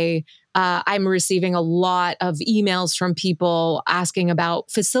 okay. I'm receiving a lot of emails from people asking about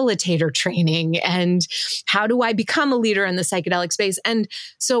facilitator training and how do I become a leader in the psychedelic space. And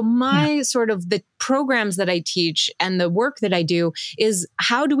so my sort of the programs that I teach and the work that I do is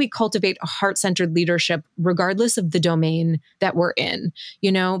how do we cultivate a heart-centered leadership regardless of the domain that we're in,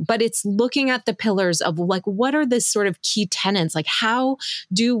 but it's looking at the pillars of like, what are the sort of key tenets? Like, how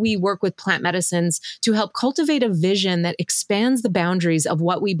do we work with plant medicines to help cultivate a vision that expands the boundaries of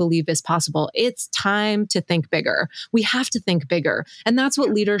what we believe is possible? It's time to think bigger. We have to think bigger. And that's what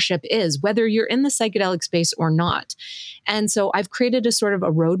leadership is, whether you're in the psychedelic space or not. And so I've created a sort of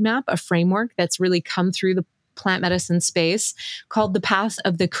a roadmap, a framework that's really come through the plant medicine space called the Path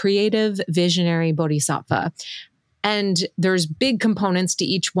of the Creative Visionary Bodhisattva. And there's big components to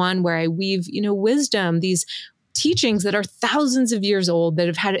each one where I weave, wisdom, these teachings that are thousands of years old that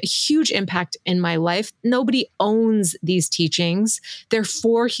have had a huge impact in my life. Nobody owns these teachings. They're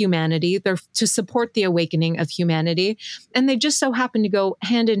for humanity. They're to support the awakening of humanity. And they just so happen to go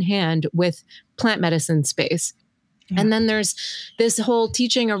hand in hand with plant medicine space. Yeah. And then there's this whole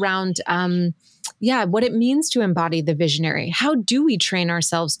teaching around, what it means to embody the visionary. How do we train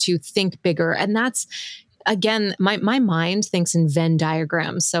ourselves to think bigger? And that's, again, my mind thinks in Venn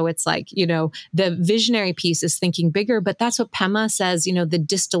diagrams. So it's like, the visionary piece is thinking bigger, but that's what Pema says, the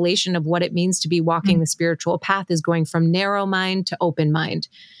distillation of what it means to be walking the spiritual path is going from narrow mind to open mind.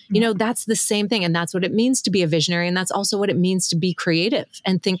 That's the same thing. And that's what it means to be a visionary. And that's also what it means to be creative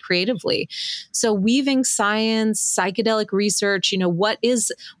and think creatively. So weaving science, psychedelic research,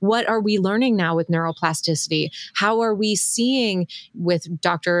 what are we learning now with neuroplasticity? How are we seeing with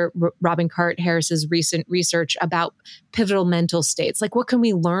Dr. Robin Cart-Harris's recent research about pivotal mental states? Like, what can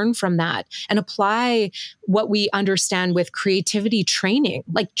we learn from that and apply what we understand with creativity training,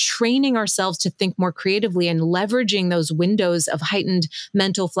 like training ourselves to think more creatively and leveraging those windows of heightened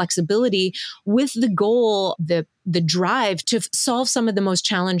mental flexibility with the goal, the drive to solve some of the most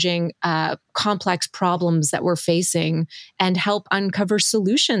challenging, complex problems that we're facing and help uncover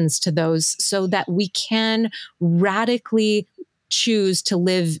solutions to those so that we can radically choose to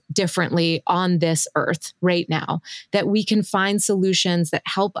live differently on this earth right now, that we can find solutions that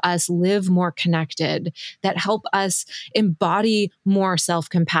help us live more connected, that help us embody more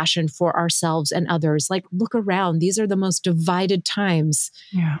self-compassion for ourselves and others. Like, look around. These are the most divided times.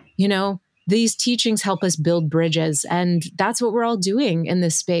 Yeah. These teachings help us build bridges. And that's what we're all doing in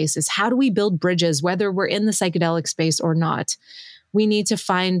this space is how do we build bridges, whether we're in the psychedelic space or not? We need to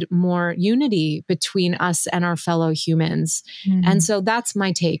find more unity between us and our fellow humans. Mm-hmm. And so that's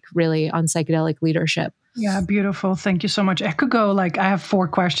my take really on psychedelic leadership. Yeah, beautiful. Thank you so much. I could go I have 4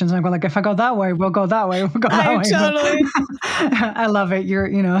 questions. I go if I go that way, we'll go that way. We'll go that way. Totally. I love it.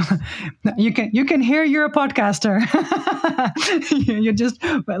 You can hear you're a podcaster. You just,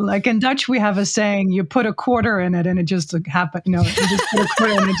 like in Dutch, we have a saying, you put a quarter in it and it just happened. You just put a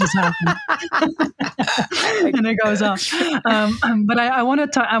quarter and it just happened. And it goes on. But I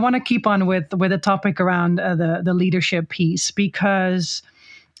want to keep on with the topic around the leadership piece because,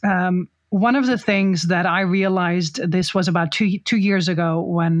 one of the things that I realized, this was about two years ago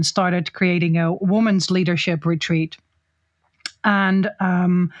when started creating a women's leadership retreat. And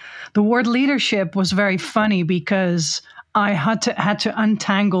the word leadership was very funny because I had to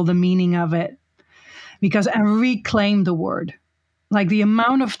untangle the meaning of it because I reclaimed the word. Like the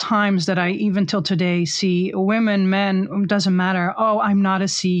amount of times that I even till today see women, men, doesn't matter. Oh, I'm not a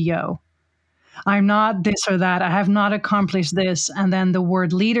CEO. I'm not this or that. I have not accomplished this. And then the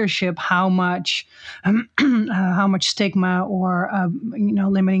word leadership, how much stigma or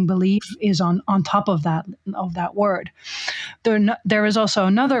limiting belief is on top of that word. There is also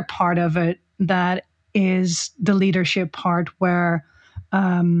another part of it that is the leadership part where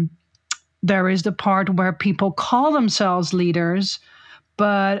there is the part where people call themselves leaders,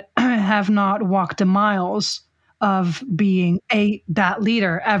 but have not walked the miles of being that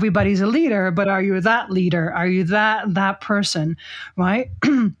leader. Everybody's a leader, but are you that leader? Are you that person, right?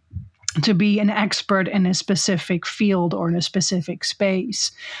 To be an expert in a specific field or in a specific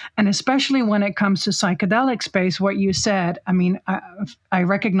space. And especially when it comes to psychedelic space, what you said, I mean, I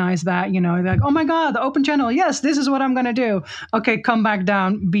recognize that, like, oh my God, the open channel. Yes, this is what I'm going to do. Okay, come back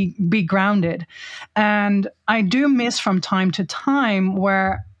down, be grounded. And I do miss from time to time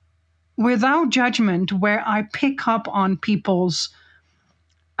where without judgment, where I pick up on people's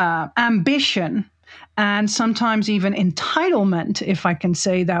ambition and sometimes even entitlement, if I can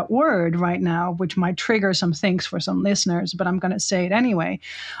say that word right now, which might trigger some things for some listeners, but I'm going to say it anyway,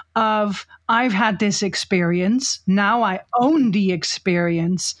 of I've had this experience, now I own the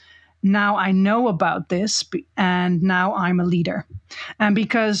experience, now I know about this, and now I'm a leader. And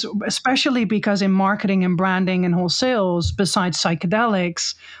especially because in marketing and branding and wholesales, besides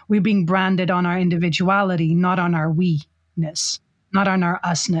psychedelics, we're being branded on our individuality, not on our we-ness. not on our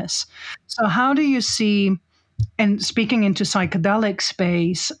usness. So how do you see, and speaking into psychedelic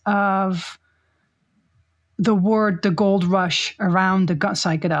space, of the gold rush around the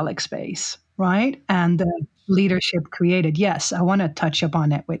psychedelic space, right? And the leadership created. Yes, I want to touch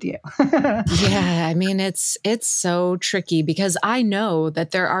upon it with you. Yeah, I mean it's so tricky because I know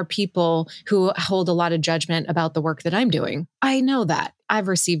that there are people who hold a lot of judgment about the work that I'm doing. I know that. I've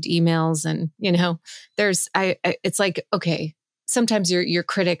received emails and, it's like, okay, sometimes your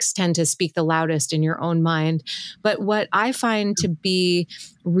critics tend to speak the loudest in your own mind. But what I find to be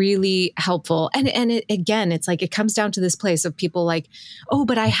really helpful, again, it's like it comes down to this place of people like, oh,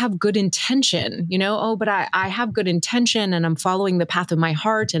 but I have good intention, but I have good intention and I'm following the path of my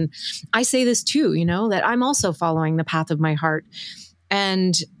heart. And I say this too, that I'm also following the path of my heart.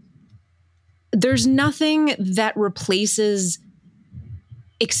 And there's nothing that replaces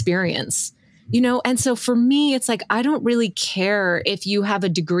experience. And so for me, it's like, I don't really care if you have a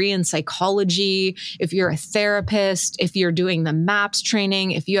degree in psychology, if you're a therapist, if you're doing the MAPS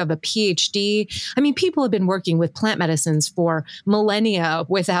training, if you have a PhD. I mean, people have been working with plant medicines for millennia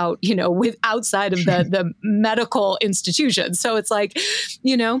without, with outside of the medical institution. So it's like,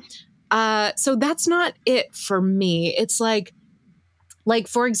 so that's not it for me. It's like,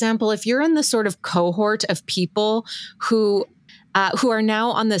 for example, if you're in the sort of cohort of people who are now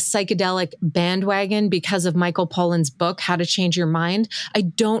on the psychedelic bandwagon because of Michael Pollan's book, How to Change Your Mind, I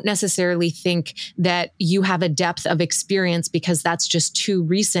don't necessarily think that you have a depth of experience because that's just too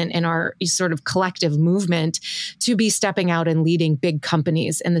recent in our sort of collective movement to be stepping out and leading big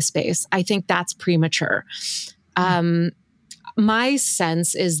companies in the space. I think that's premature. My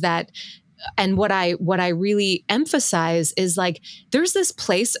sense is that, and what I really emphasize is like, there's this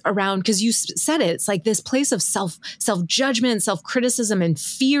place around, because you said it, it's like this place of self-judgment, self-criticism, and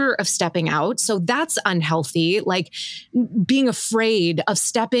fear of stepping out. So that's unhealthy, like being afraid of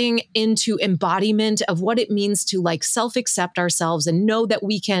stepping into embodiment of what it means to like self-accept ourselves and know that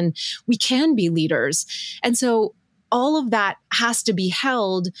we can be leaders. And so all of that has to be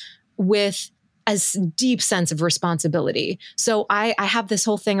held with a deep sense of responsibility. So I have this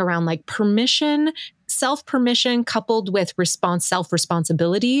whole thing around like permission, self-permission coupled with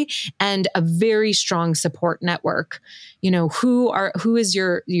self-responsibility and a very strong support network. Who is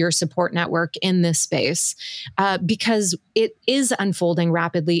your support network in this space? Because it is unfolding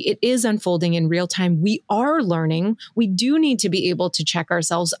rapidly. It is unfolding in real time. We are learning. We do need to be able to check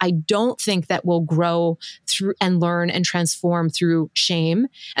ourselves. I don't think that we'll grow through and learn and transform through shame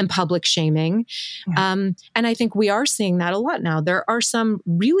and public shaming. Yeah. And I think we are seeing that a lot now. There are some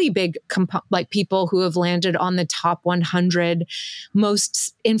really big people who have landed on the top 100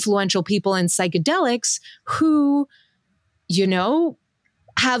 most influential people in psychedelics who,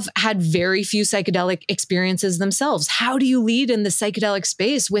 have had very few psychedelic experiences themselves. How do you lead in the psychedelic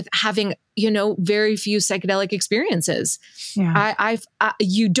space with having, very few psychedelic experiences? Yeah.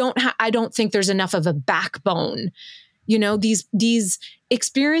 I don't think there's enough of a backbone. These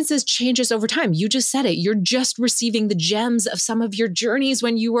experiences change us over time. You just said it. You're just receiving the gems of some of your journeys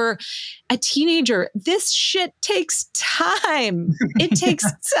when you were a teenager. This shit takes time. It takes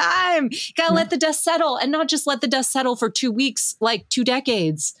time. Gotta let the dust settle, and not just let the dust settle for 2 weeks, like 2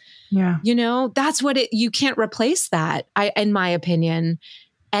 decades. Yeah. That's what you can't replace that, in my opinion.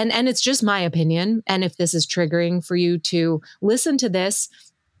 And it's just my opinion. And if this is triggering for you to listen to this,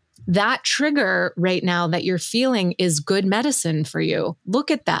 that trigger right now that you're feeling is good medicine for you. Look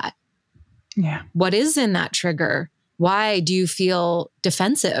at that. Yeah. What is in that trigger? Why do you feel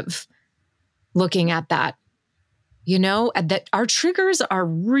defensive looking at that? That our triggers are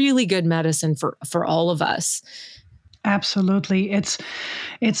really good medicine for all of us. Absolutely. It's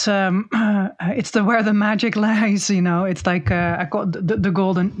where the magic lies, it's like I call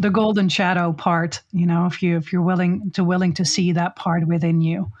the golden shadow part, if you're willing to see that part within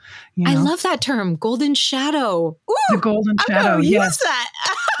you. I love that term, golden shadow. Ooh, the golden shadow. Use that.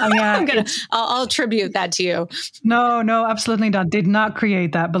 Yeah, I'll attribute that to you. No, absolutely not. Did not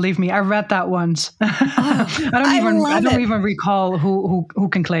create that. Believe me, I read that once. I don't even recall who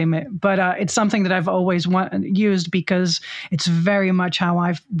can claim it, but it's something that I've always used because it's very much how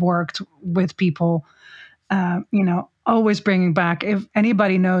I've worked with people. Always bringing back. If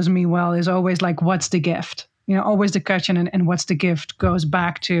anybody knows me well, is always like, what's the gift? Always the question and what's the gift goes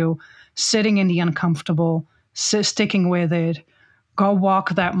back to sitting in the uncomfortable, sticking with it. Go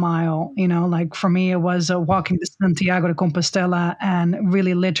walk that mile, like for me, it was walking to Santiago de Compostela and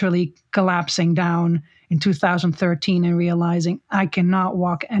really literally collapsing down in 2013 and realizing I cannot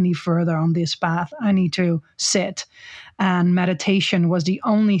walk any further on this path. I need to sit. And meditation was the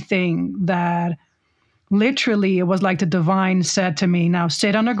only thing that Literally, it was like the divine said to me, now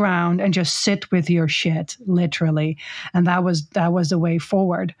sit on the ground and just sit with your shit, literally. And that was the way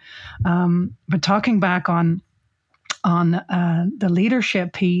forward. But talking back on the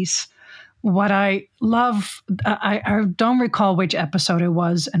leadership piece, what I love, I don't recall which episode it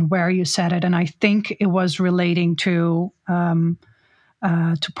was and where you said it. And I think it was relating to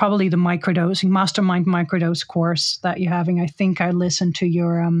probably the microdosing, mastermind microdose course that you're having. I think I listened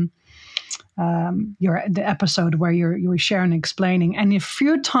to the episode where you were sharing, explaining, and a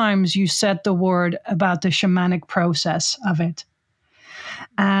few times you said the word about the shamanic process of it,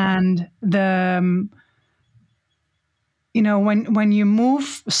 and when you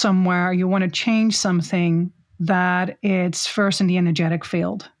move somewhere, you want to change something, that it's first in the energetic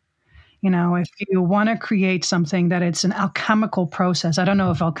field. If you want to create something, that it's an alchemical process. I don't know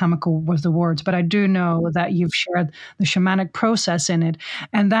if alchemical was the words, but I do know that you've shared the shamanic process in it.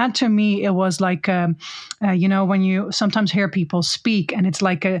 And that to me, it was like, when you sometimes hear people speak and it's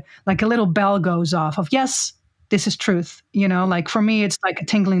like a little bell goes off of, yes, this is truth. Like for me, it's like a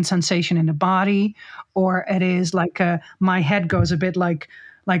tingling sensation in the body, or it is like my head goes a bit like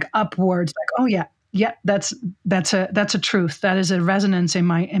upwards, like, oh yeah. Yeah, that's a truth. That is a resonance in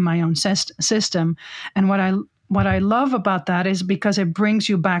my own system. And what I love about that is because it brings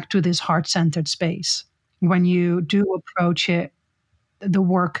you back to this heart-centered space when you do approach the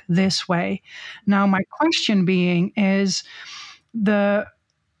work this way. Now, my question being is, the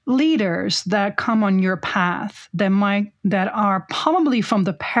leaders that come on your path that are probably from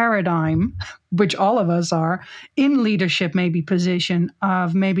the paradigm, which all of us are in leadership, maybe position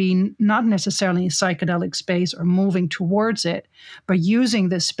of maybe not necessarily a psychedelic space or moving towards it, but using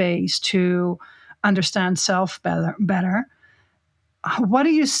this space to understand self better. What do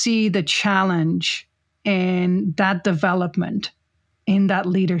you see the challenge in that development, in that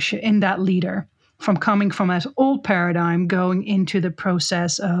leadership, in that leader? From coming from that old paradigm, going into the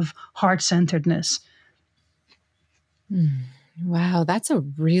process of heart-centeredness? Wow, that's a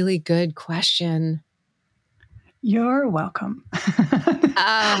really good question. You're welcome.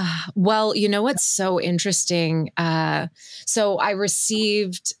 Well, what's so interesting? So I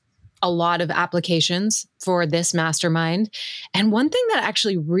received a lot of applications for this mastermind. And one thing that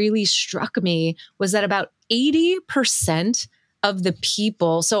actually really struck me was that about 80% of the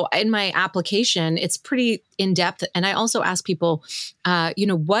people. So in my application, it's pretty in depth. And I also ask people,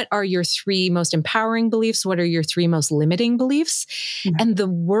 what are your 3 most empowering beliefs? What are your 3 most limiting beliefs? Yeah. And the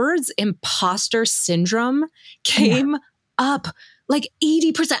words imposter syndrome came up like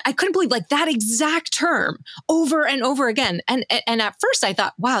 80%. I couldn't believe that exact term over and over again. And at first I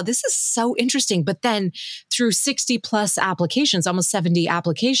thought, wow, this is so interesting. But then through 60 plus applications, almost 70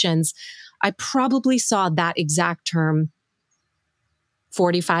 applications, I probably saw that exact term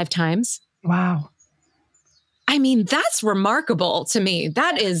 45 times. Wow. I mean, that's remarkable to me.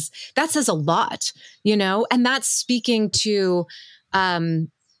 That says a lot, and that's speaking to, the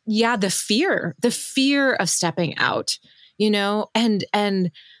fear of stepping out,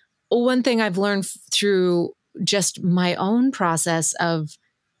 and one thing I've learned through just my own process of,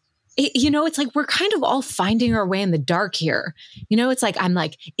 it's like we're kind of all finding our way in the dark here. It's like I'm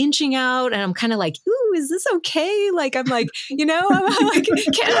like inching out and I'm kind of like, ooh, is this okay? Like I'm like, I'm like,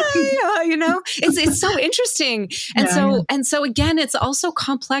 can I? It's so interesting. And so again, it's also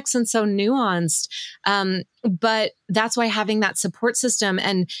complex and so nuanced. But that's why having that support system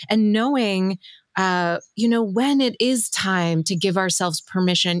and knowing, when it is time to give ourselves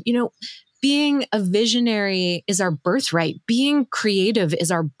permission, being a visionary is our birthright. Being creative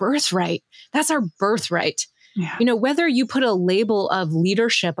is our birthright. That's our birthright. Yeah. Whether you put a label of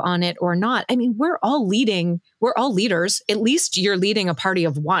leadership on it or not, I mean, we're all leaders. At least you're leading a party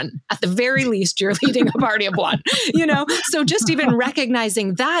of one. At the very least, you're leading a party of one, So just even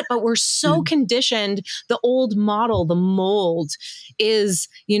recognizing that, but we're so conditioned, the old model, the mold is,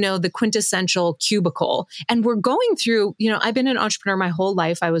 the quintessential cubicle. And we're going through, I've been an entrepreneur my whole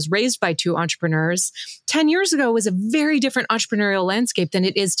life. I was raised by 2 entrepreneurs. 10 years ago was a very different entrepreneurial landscape than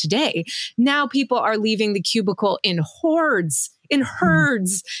it is today. Now people are leaving the cubicle in herds,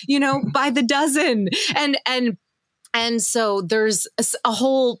 by the dozen. And so there's a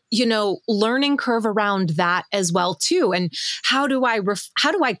whole, learning curve around that as well too. And how do I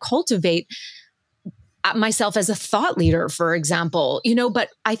cultivate myself as a thought leader, for example, but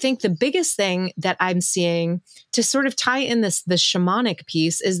I think the biggest thing that I'm seeing to sort of tie in the shamanic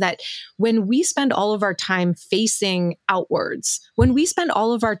piece is that when we spend all of our time facing outwards, when we spend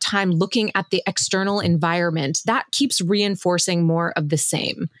all of our time looking at the external environment, that keeps reinforcing more of the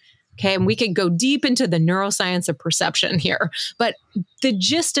same. Okay. And we could go deep into the neuroscience of perception here, but the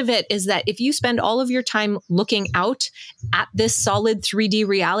gist of it is that if you spend all of your time looking out at this solid 3D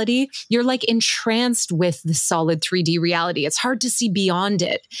reality, you're like entranced with the solid 3D reality. It's hard to see beyond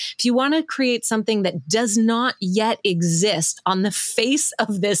it. If you want to create something that does not yet exist on the face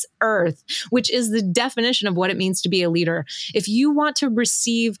of this earth, which is the definition of what it means to be a leader, if you want to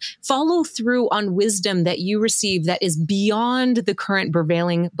follow through on wisdom that you receive that is beyond the current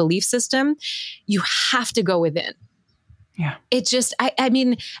prevailing belief system, you have to go within. Yeah. It just, I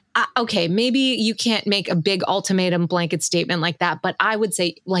mean, okay, maybe you can't make a big ultimatum blanket statement like that, but I would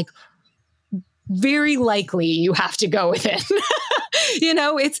say like very likely you have to go with it.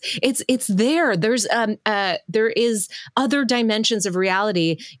 It's there. There is other dimensions of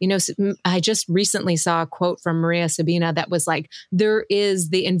reality. I just recently saw a quote from Maria Sabina that was like, there is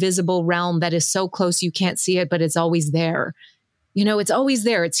the invisible realm that is so close you can't see it, but it's always there. It's always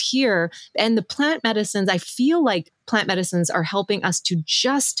there. It's here. And the plant medicines, I feel like plant medicines are helping us to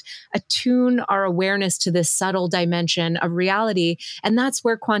just attune our awareness to this subtle dimension of reality. And that's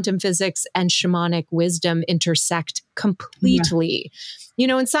where quantum physics and shamanic wisdom intersect completely.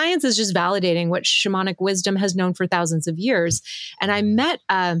 Yeah. And science is just validating what shamanic wisdom has known for thousands of years. And I met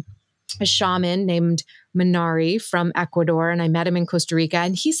a shaman named Minari from Ecuador, and I met him in Costa Rica.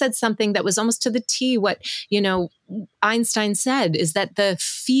 And he said something that was almost to the T what, Einstein said, is that the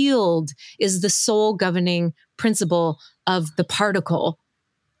field is the sole governing principle of the particle.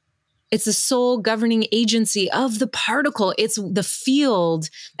 It's the sole governing agency of the particle. It's the field.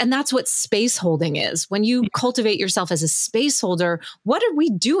 And that's what space holding is. When you cultivate yourself as a space holder, what are we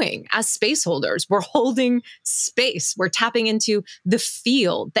doing as space holders? We're holding space. We're tapping into the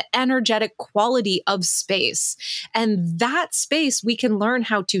field, the energetic quality of space. And that space we can learn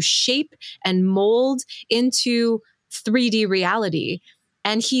how to shape and mold into 3D reality.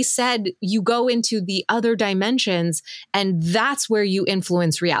 And he said, you go into the other dimensions and that's where you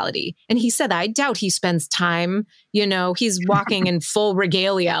influence reality. And he said, I doubt he spends time, he's walking in full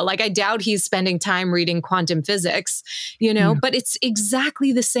regalia. Like I doubt he's spending time reading quantum physics, but it's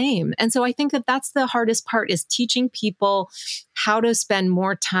exactly the same. And so I think that that's the hardest part, is teaching people how to spend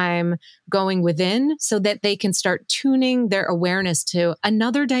more time going within so that they can start tuning their awareness to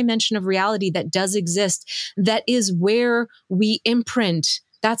another dimension of reality that does exist, that is where we imprint.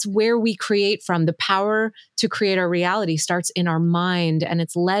 That's where we create from. The power to create our reality starts in our mind, and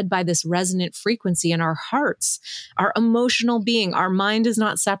it's led by this resonant frequency in our hearts, our emotional being. Our mind is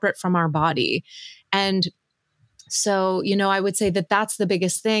not separate from our body. And so, I would say that that's the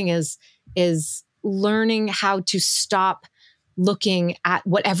biggest thing is learning how to stop looking at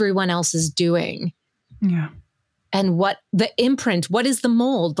what everyone else is doing. Yeah. And what the imprint, what is the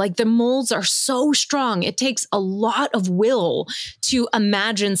mold? Like the molds are so strong. It takes a lot of will to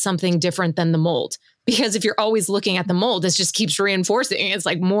imagine something different than the mold. Because if you're always looking at the mold, it just keeps reinforcing. It's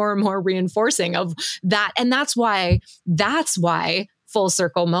like more and more reinforcing of that. And that's why, full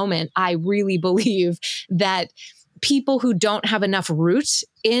circle moment, I really believe that people who don't have enough root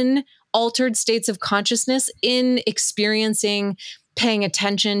in altered states of consciousness, in experiencing, paying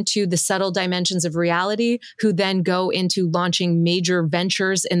attention to the subtle dimensions of reality, who then go into launching major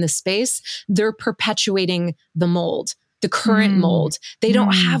ventures in the space, they're perpetuating the mold, the current mold. They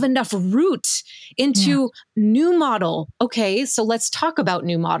don't have enough root into new model. Okay, so let's talk about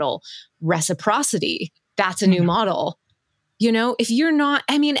new model. Reciprocity. That's a new model. If you're not,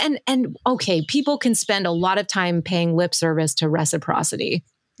 and okay, people can spend a lot of time paying lip service to reciprocity.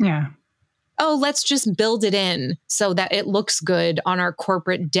 Yeah. Oh, let's just build it in so that it looks good on our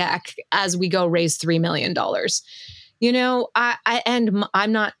corporate deck as we go raise $3 million.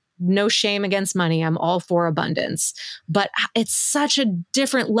 I'm not, no shame against money. I'm all for abundance, but it's such a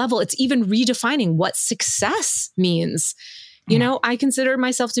different level. It's even redefining what success means. I consider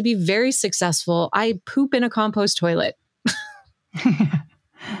myself to be very successful. I poop in a compost toilet.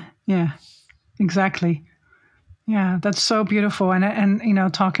 Yeah, exactly. Yeah, that's so beautiful.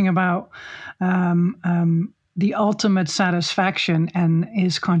 And talking about the ultimate satisfaction and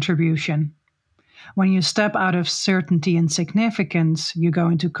his contribution. When you step out of certainty and significance, you go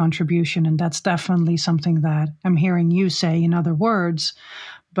into contribution. And that's definitely something that I'm hearing you say in other words.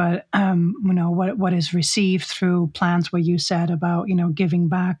 But, what is received through plans, what you said about, giving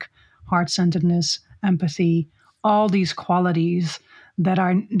back, heart-centeredness, empathy, all these qualities that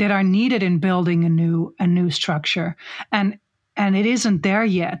are needed in building a new structure. And it isn't there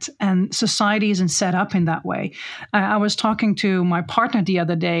yet. And society isn't set up in that way. I was talking to my partner the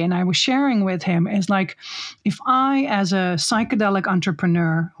other day, and I was sharing with him, is like, if I, as a psychedelic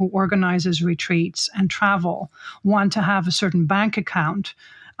entrepreneur who organizes retreats and travel, want to have a certain bank account,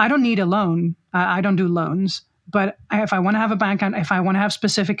 I don't need a loan. I don't do loans. But if I want to have a bank account, if I want to have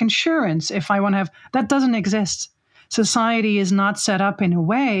specific insurance, if I want to have, that doesn't exist. Society is not set up in a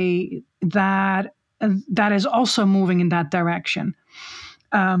way that is also moving in that direction.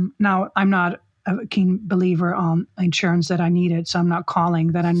 Now, I'm not a keen believer on insurance that I needed, so I'm not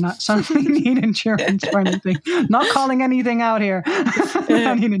calling that I'm not suddenly need insurance for anything. Not calling anything out here that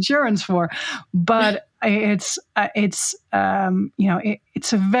I need insurance for, but it's a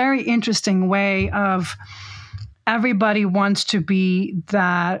very interesting way of everybody wants to be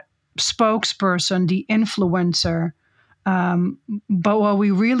that spokesperson, the influencer. But what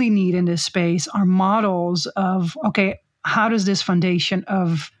we really need in this space are models of, okay, how does this foundation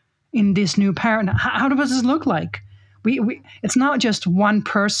of in this new paradigm, how does this look like? It's not just one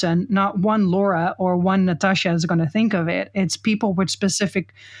person, not one Laura or one Natasja is going to think of it. It's people with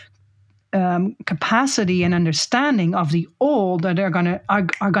specific capacity and understanding of the old that are going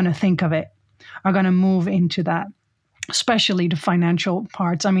to think of it, are going to move into that, especially the financial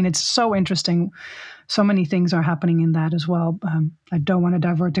parts. I mean, it's so interesting. So many things are happening in that as well. I don't want to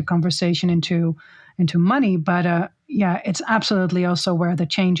divert the conversation into money, but it's absolutely also where the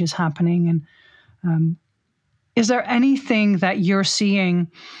change is happening. And is there anything that you're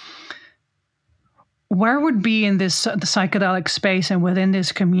seeing? Where would be in the psychedelic space and within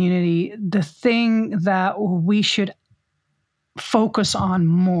this community the thing that we should focus on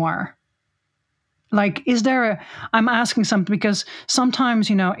more? Like, I'm asking something because sometimes,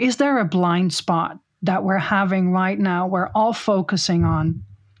 is there a blind spot that we're having right now? We're all focusing on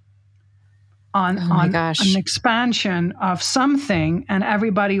an expansion of something, and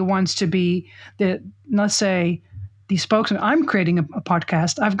everybody wants to be let's say, the spokesman. I'm creating a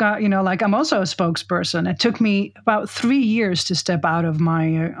podcast. I've got, I'm also a spokesperson. It took me about 3 years to step out of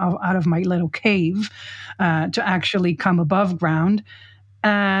my little cave to actually come above ground.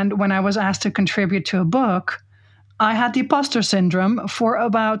 And when I was asked to contribute to a book, I had the imposter syndrome for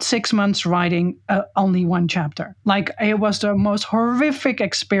about 6 months writing only one chapter. Like, it was the most horrific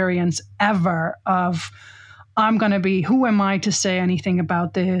experience ever of, who am I to say anything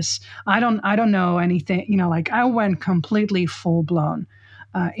about this? I don't know anything, I went completely full blown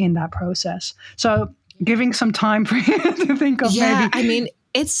in that process. So giving some time for you to think of maybe. I mean,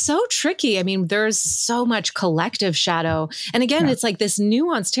 it's so tricky. I mean, there's so much collective shadow. And again, it's like this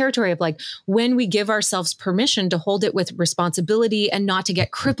nuanced territory of like, when we give ourselves permission to hold it with responsibility and not to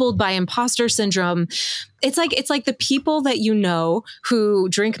get crippled by imposter syndrome. It's like the people that who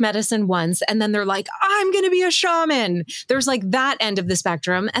drink medicine once and then they're like, I'm going to be a shaman. There's like that end of the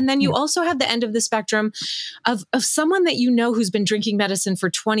spectrum. And then you also have the end of the spectrum of someone that who's been drinking medicine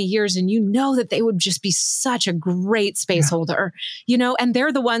for 20 years and that they would just be such a great space holder, and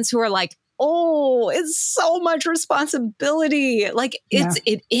they're the ones who are like, oh, it's so much responsibility. Like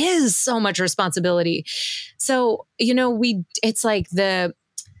it is so much responsibility. So, it's like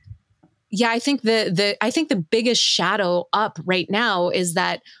I think the biggest shadow up right now is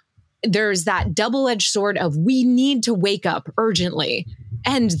that there's that double-edged sword of we need to wake up urgently.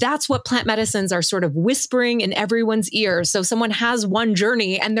 And that's what plant medicines are sort of whispering in everyone's ear. So someone has one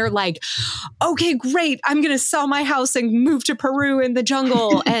journey and they're like, okay, great. I'm going to sell my house and move to Peru in the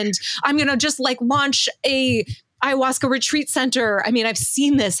jungle. And I'm going to just like launch a ayahuasca retreat center. I mean, I've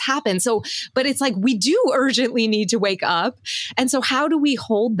seen this happen. So, but it's like, we do urgently need to wake up. And so how do we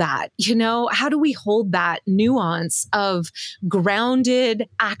hold that? How do we hold that nuance of grounded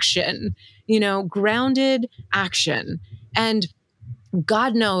action, grounded action? And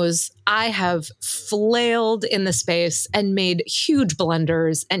God knows I have flailed in the space and made huge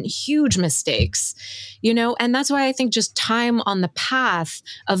blunders and huge mistakes, and that's why I think just time on the path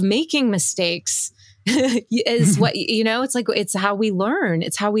of making mistakes is what, it's like, it's how we learn.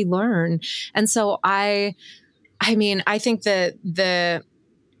 It's how we learn. And so I think the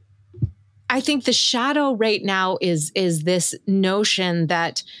shadow right now is this notion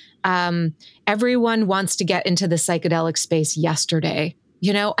that everyone wants to get into the psychedelic space yesterday,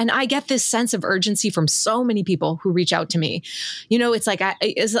 and I get this sense of urgency from so many people who reach out to me. It's like,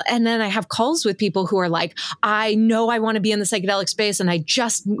 and then I have calls with people who are like, I know I want to be in the psychedelic space and I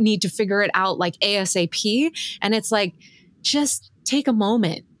just need to figure it out like ASAP. And it's like, just take a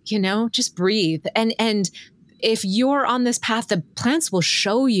moment, just breathe. And if you're on this path, the plants will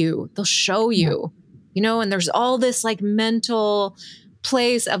show you, and there's all this like mental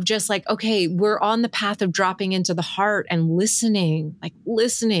place of just like, okay, we're on the path of dropping into the heart and listening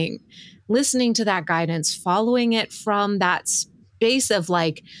to that guidance, following it from that space of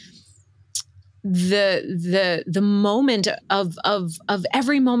like the moment of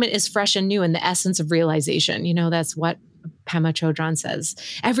every moment is fresh and new, and the essence of realization. That's what Pema Chodron says.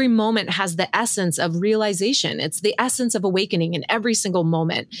 Every moment has the essence of realization. It's the essence of awakening in every single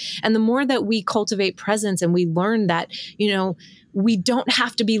moment. And the more that we cultivate presence and we learn that, we don't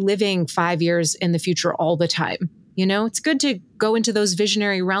have to be living 5 years in the future all the time. It's good to go into those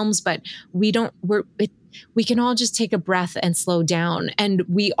visionary realms, but we can all just take a breath and slow down. And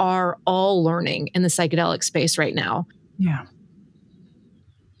we are all learning in the psychedelic space right now. Yeah.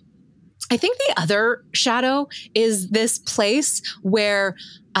 I think the other shadow is this place where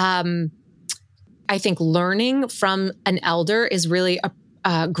I think learning from an elder is really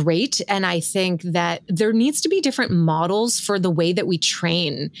great. And I think that there needs to be different models for the way that we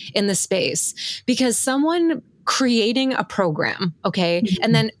train in the space, because someone creating a program, okay, mm-hmm.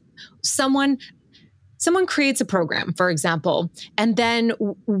 and then someone creates a program, for example, and then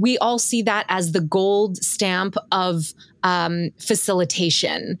we all see that as the gold stamp of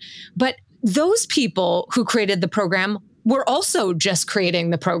facilitation. But those people who created the program were also just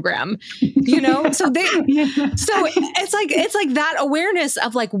creating the program, so so it's like that awareness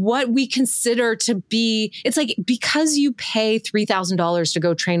of like what we consider to be. It's like, because you pay $3,000 to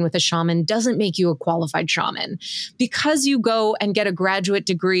go train with a shaman doesn't make you a qualified shaman. Because you go and get a graduate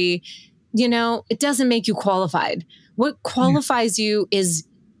degree, it doesn't make you qualified. What qualifies you is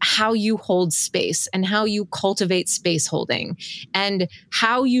how you hold space and how you cultivate space holding and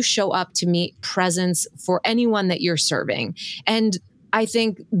how you show up to meet presence for anyone that you're serving. And I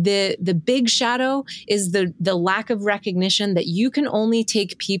think the big shadow is the lack of recognition that you can only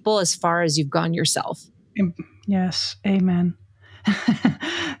take people as far as you've gone yourself. Yes. Amen.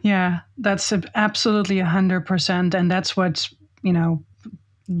 Yeah, that's absolutely 100%. And that's what,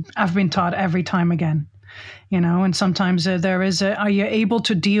 I've been taught every time again. And sometimes there is are you able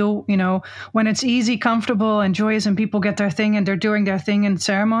to deal, when it's easy, comfortable, and joyous and people get their thing and they're doing their thing in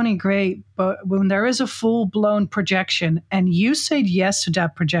ceremony, great. But when there is a full blown projection and you said yes to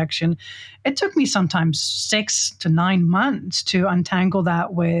that projection, it took me sometimes 6 to 9 months to untangle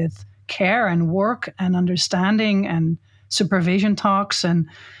that with care and work and understanding and supervision talks and,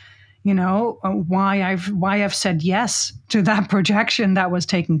 why I've said yes to that projection that was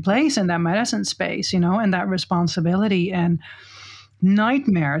taking place in that medicine space, and that responsibility and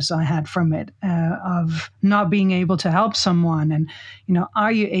nightmares I had from it of not being able to help someone. And,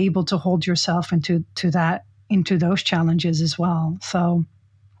 are you able to hold yourself into those challenges as well? So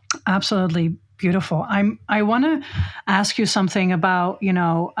absolutely beautiful. I want to ask you something about,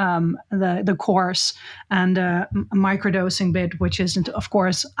 the course and microdosing bit, which isn't, of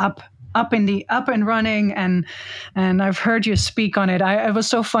course, up and running, and I've heard you speak on it. It was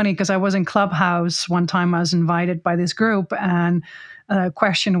so funny because I was in Clubhouse one time. I was invited by this group, and a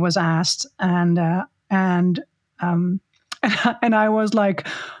question was asked, and I was like,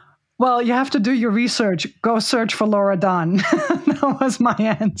 well, you have to do your research. Go search for Laura Dunn. That was my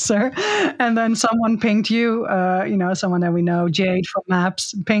answer. And then someone pinged you, someone that we know, Jade from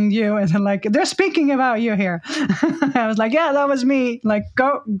Maps, pinged you. And then they're speaking about you here. I was like, yeah, that was me. Like,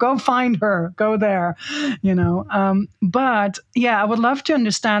 go find her. Go there, But yeah, I would love to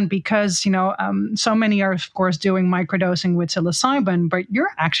understand because, so many are, of course, doing microdosing with psilocybin, but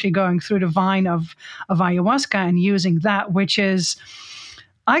you're actually going through the vine of ayahuasca and using that, which is,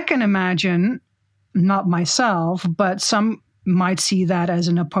 I can imagine, not myself, but some might see that as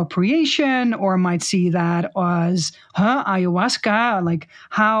an appropriation or might see that as, ayahuasca, like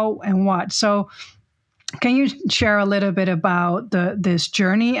how and what. So can you share a little bit about this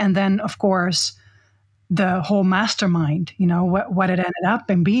journey? And then, of course, the whole mastermind, what it ended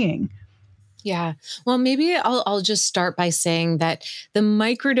up in being. Yeah. Well, maybe I'll just start by saying that the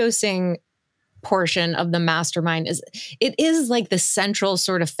microdosing portion of the mastermind is like the central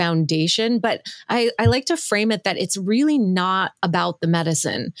sort of foundation, but I like to frame it that it's really not about the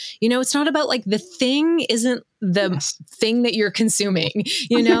medicine. It's not about the thing isn't the thing that you're consuming,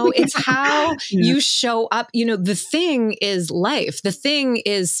 it's how you show up. The thing is life. The thing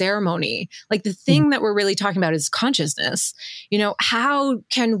is ceremony. The thing that we're really talking about is consciousness. How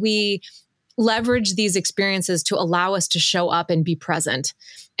can we leverage these experiences to allow us to show up and be present?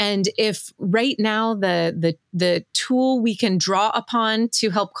 And if right now the tool we can draw upon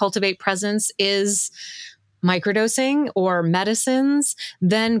to help cultivate presence is microdosing or medicines,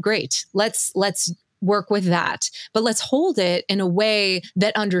 then great. Let's work with that. But let's hold it in a way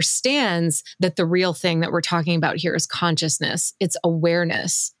that understands that the real thing that we're talking about here is consciousness. It's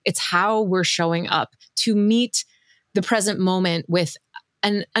awareness. It's how we're showing up to meet the present moment with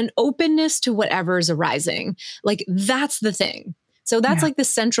an openness to whatever is arising. That's the thing. So that's like the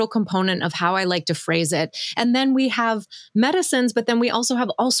central component of how I like to phrase it. And then we have medicines, but then we also have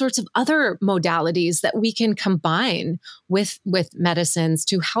all sorts of other modalities that we can combine with medicines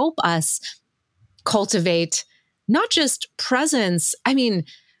to help us cultivate not just presence. I mean,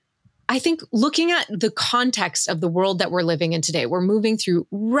 I think looking at the context of the world that we're living in today, we're moving through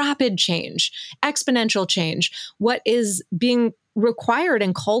rapid change, exponential change. What is being required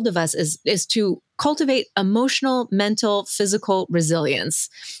and called of us is to cultivate emotional, mental, physical resilience,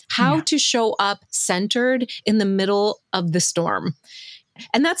 how to show up centered in the middle of the storm.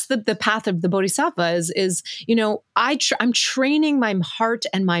 And that's the path of the bodhisattva is I'm training my heart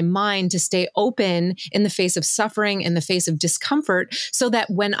and my mind to stay open in the face of suffering, in the face of discomfort, so that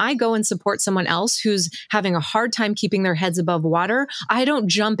when I go and support someone else who's having a hard time keeping their heads above water, I don't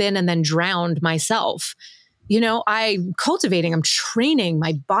jump in and then drown myself. I'm training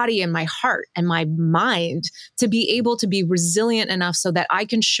my body and my heart and my mind to be able to be resilient enough so that I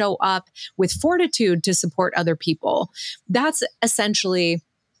can show up with fortitude to support other people. That's essentially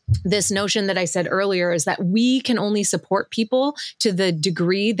this notion that I said earlier, is that we can only support people to the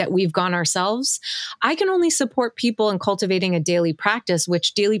degree that we've gone ourselves. I can only support people in cultivating a daily practice,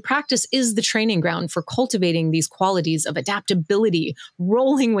 which daily practice is the training ground for cultivating these qualities of adaptability,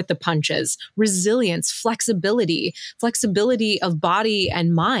 rolling with the punches, resilience, flexibility of body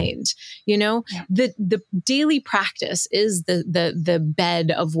and mind. The daily practice is the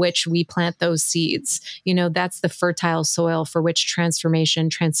bed of which we plant those seeds. That's the fertile soil for which transformation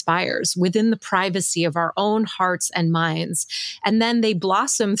transpires within the privacy of our own hearts and minds. And then they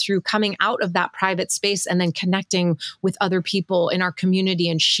blossom through coming out of that private space and then connecting with other people in our community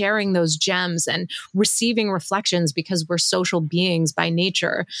and sharing those gems and receiving reflections, because we're social beings by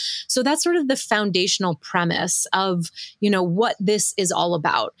nature. So that's sort of the foundational premise of, what this is all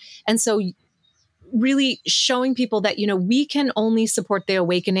about. And so really showing people that, we can only support the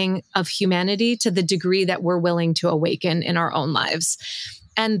awakening of humanity to the degree that we're willing to awaken in our own lives.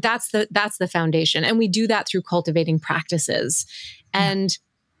 And that's the foundation. And we do that through cultivating practices. And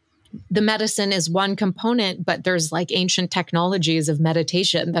the medicine is one component, but there's like ancient technologies of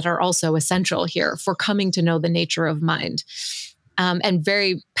meditation that are also essential here for coming to know the nature of mind. And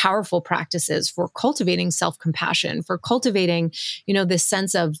very powerful practices for cultivating self-compassion, for cultivating, this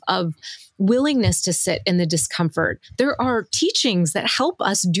sense of willingness to sit in the discomfort. There are teachings that help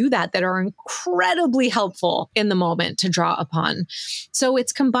us do that are incredibly helpful in the moment to draw upon. So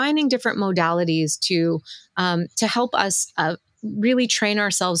it's combining different modalities to help us really train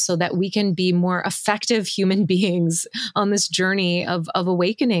ourselves so that we can be more effective human beings on this journey of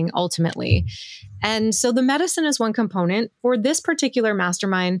awakening ultimately. And so the medicine is one component. For this particular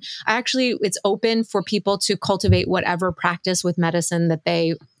mastermind, it's open for people to cultivate whatever practice with medicine that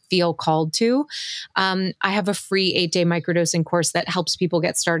they feel called to. I have a free 8-day microdosing course that helps people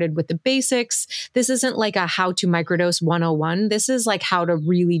get started with the basics. This isn't like a how to microdose 101. This is like how to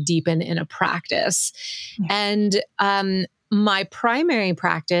really deepen in a practice. And my primary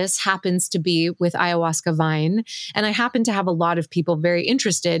practice happens to be with ayahuasca vine. And I happen to have a lot of people very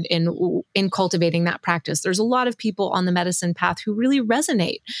interested in cultivating that practice. There's a lot of people on the medicine path who really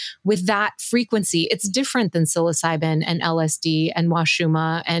resonate with that frequency. It's different than psilocybin and LSD and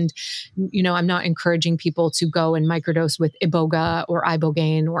washuma. And, I'm not encouraging people to go and microdose with iboga or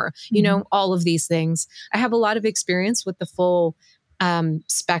ibogaine or, all of these things. I have a lot of experience with the full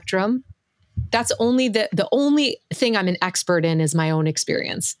spectrum. That's only the only thing I'm an expert in is my own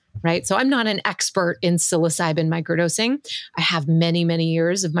experience, right? So I'm not an expert in psilocybin microdosing. I have many, many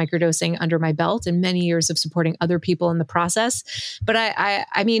years of microdosing under my belt and many years of supporting other people in the process. But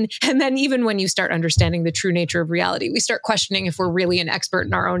I mean, and then even when you start understanding the true nature of reality, we start questioning if we're really an expert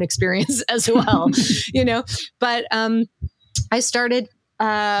in our own experience as well, But I started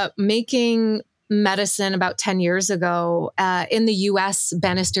making medicine about 10 years ago. In the US,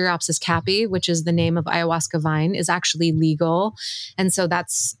 Banisteriopsis caapi, which is the name of ayahuasca vine, is actually legal. And so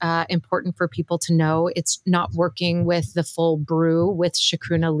that's important for people to know. It's not working with the full brew with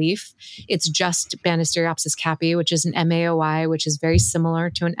chacruna leaf. It's just Banisteriopsis caapi, which is an MAOI, which is very similar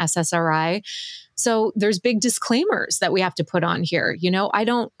to an SSRI. So there's big disclaimers that we have to put on here. I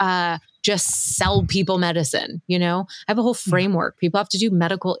don't just sell people medicine. I have a whole framework. People have to do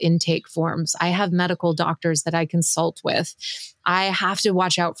medical intake forms. I have medical doctors that I consult with. I have to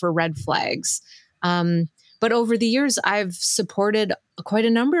watch out for red flags. But over the years, I've supported quite a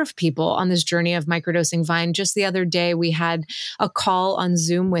number of people on this journey of microdosing vine. Just the other day, we had a call on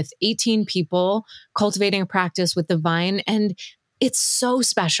Zoom with 18 people cultivating a practice with the vine. And it's so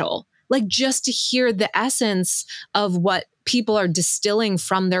special. like just to hear the essence of what people are distilling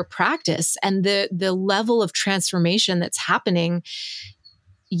from their practice and the level of transformation that's happening.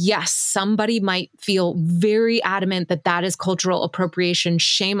 Yes, somebody might feel very adamant that that is cultural appropriation.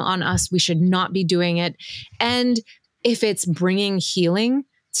 Shame on us. We should not be doing it. And if it's bringing healing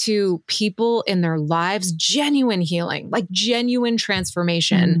to people in their lives, genuine healing, like genuine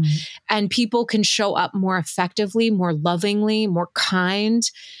transformation, and people can show up more effectively, more lovingly, more kind,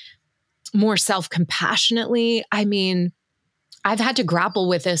 more self-compassionately. I mean, I've had to grapple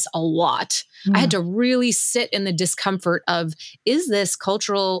with this a lot. I had to really sit in the discomfort of, is this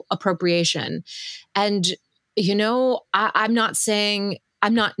cultural appropriation? And, you know, I'm not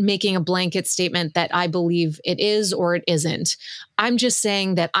making a blanket statement that I believe it is or it isn't. I'm just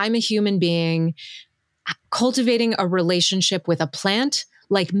saying that I'm a human being cultivating a relationship with a plant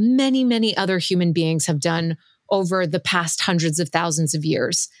like many, many other human beings have done over the past hundreds of thousands of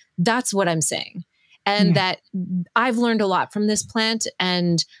years. That's what I'm saying. And that I've learned a lot from this plant,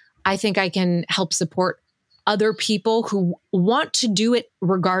 and I think I can help support other people who want to do it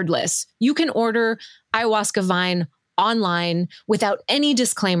regardless. You can order ayahuasca vine online without any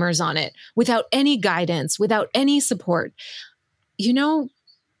disclaimers on it, without any guidance, without any support. You know,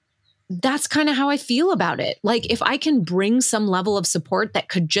 that's kind of how I feel about it. Like, if I can bring some level of support that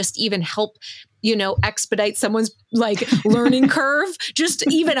could just even help, you know, expedite someone's like learning curve, just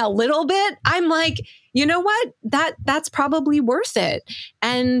even a little bit, I'm like, you know what, that's probably worth it.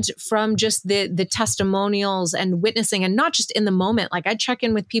 And from just the testimonials and witnessing, and not just in the moment, like I check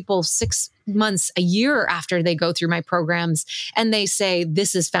in with people 6 months, a year after they go through my programs, and they say,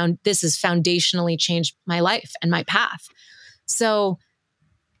 this has foundationally changed my life and my path. So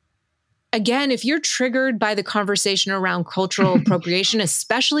again, if you're triggered by the conversation around cultural appropriation,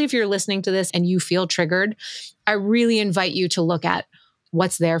 especially if you're listening to this and you feel triggered, I really invite you to look at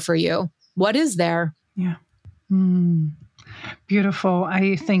what's there for you. What is there? Yeah. Beautiful.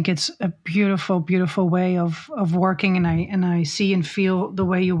 I think it's a beautiful, beautiful way of working, and I see and feel the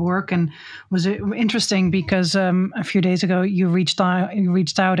way you work. And was it interesting because a few days ago you reached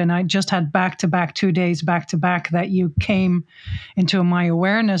out, and I just had back-to-back 2 days back-to-back that you came into my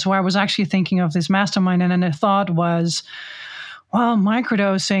awareness, where I was actually thinking of this mastermind, and then the thought was, well,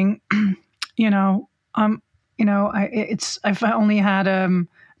 microdosing, I've only had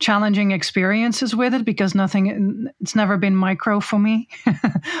challenging experiences with it because it's never been micro for me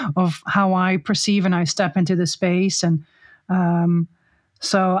of how I perceive and I step into the space. And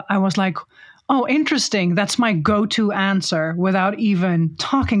so I was like, oh, interesting. That's my go-to answer without even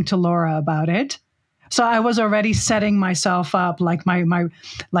talking to Laura about it. So I was already setting myself up, like my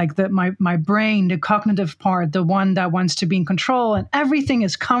brain, the cognitive part, the one that wants to be in control, and everything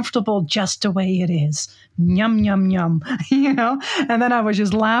is comfortable just the way it is. Yum, yum, yum, And then I was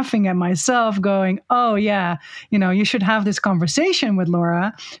just laughing at myself going, oh yeah, you should have this conversation with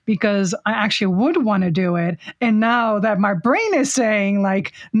Laura because I actually would want to do it. And now that my brain is saying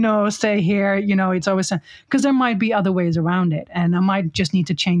like, no, stay here, it's always, because there might be other ways around it. And I might just need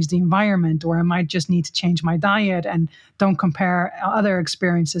to change the environment, or I might just need to change my diet, and don't compare other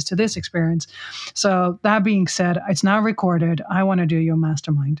experiences to this experience. So that being said, it's now recorded. I want to do your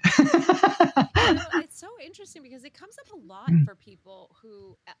mastermind. It's so interesting because it comes up a lot for people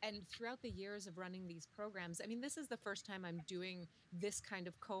who, and throughout the years of running these programs, I mean, this is the first time I'm doing this kind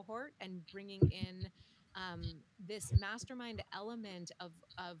of cohort and bringing in this mastermind element of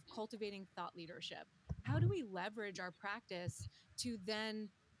cultivating thought leadership. How do we leverage our practice to then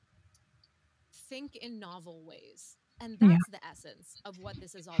think in novel ways? And that's the essence of what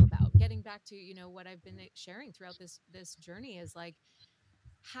this is all about. Getting back to, what I've been sharing throughout this journey is like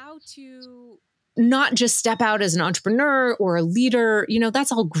how to not just step out as an entrepreneur or a leader.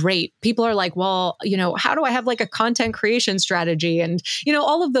 That's all great. People are like, well, how do I have like a content creation strategy? And,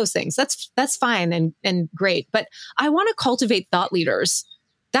 all of those things. That's fine and great. But I want to cultivate thought leaders.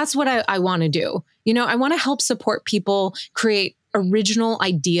 That's what I want to do. I want to help support people create original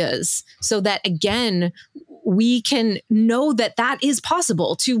ideas so that, again, we can know that that is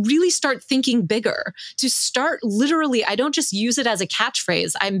possible, to really start thinking bigger, to start literally. I don't just use it as a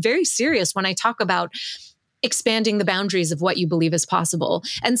catchphrase. I'm very serious when I talk about expanding the boundaries of what you believe is possible.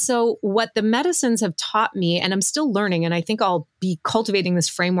 And so what the medicines have taught me, and I'm still learning, and I think I'll be cultivating this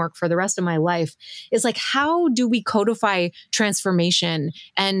framework for the rest of my life, is like, how do we codify transformation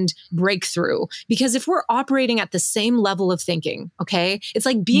and breakthrough? Because if we're operating at the same level of thinking, okay, it's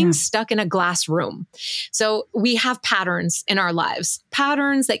like being stuck in a glass room. So we have patterns in our lives,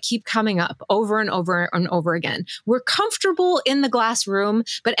 patterns that keep coming up over and over and over again. We're comfortable in the glass room,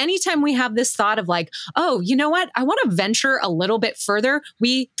 but anytime we have this thought of like, oh, you know what? I want to venture a little bit further.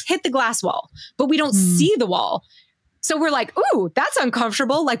 We hit the glass wall, but we don't see the wall. So we're like, ooh, that's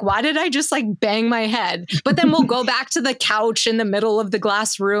uncomfortable. Like, why did I just like bang my head? But then we'll go back to the couch in the middle of the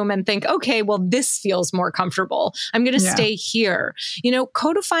glass room and think, okay, well, this feels more comfortable. I'm going to stay here.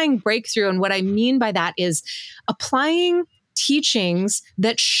 Codifying breakthrough. And what I mean by that is applying teachings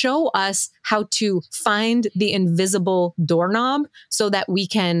that show us how to find the invisible doorknob so that we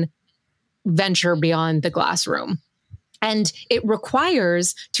can venture beyond the glass room. And it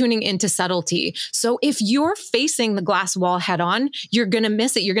requires tuning into subtlety. So if you're facing the glass wall head on, you're going to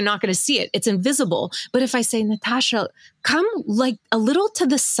miss it. You're not going to see it. It's invisible. But if I say, Natasja, come like a little to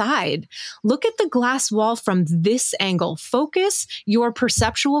the side, look at the glass wall from this angle, focus your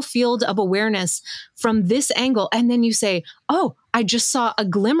perceptual field of awareness from this angle. And then you say, oh, I just saw a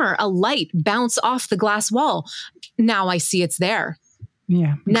glimmer, a light bounce off the glass wall. Now I see it's there.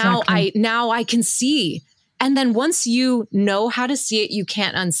 Yeah. Exactly. Now I can see. And then once you know how to see it, you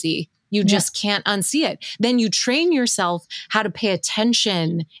can't unsee. You just can't unsee it. Then you train yourself how to pay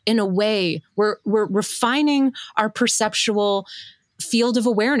attention in a way where we're refining our perceptual field of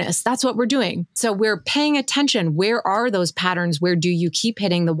awareness. That's what we're doing. So we're paying attention. Where are those patterns? Where do you keep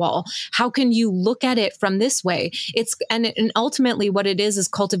hitting the wall? How can you look at it from this way? And ultimately what it is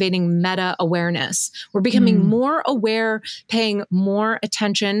cultivating meta awareness. We're becoming more aware, paying more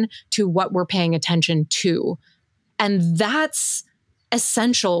attention to what we're paying attention to. And that's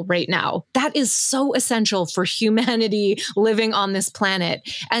essential right now. That is so essential for humanity living on this planet.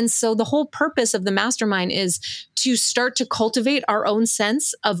 And so the whole purpose of the mastermind is to start to cultivate our own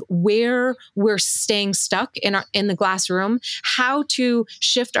sense of where we're staying stuck in the glass room, how to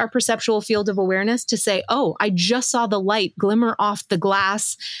shift our perceptual field of awareness to say, oh, I just saw the light glimmer off the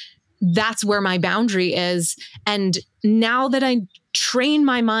glass. That's where my boundary is. And now that I train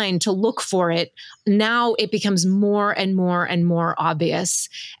my mind to look for it, now it becomes more and more and more obvious.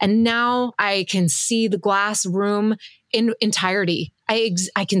 And now I can see the glass room in entirety. I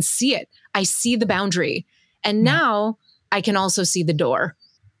can see it. I see the boundary. And now I can also see the door.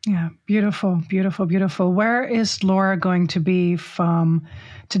 Yeah, beautiful, beautiful, beautiful. Where is Laura going to be from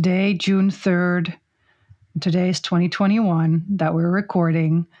today, June 3rd? Today's 2021 that we're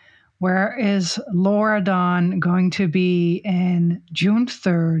recording. Where is Laura Dawn going to be in June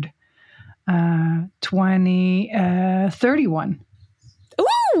 3rd, 2031?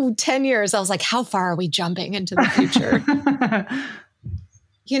 Ooh, 10 years. I was like, how far are we jumping into the future?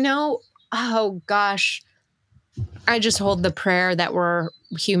 Oh gosh, I just hold the prayer that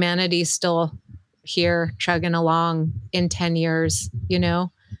humanity still here chugging along in 10 years,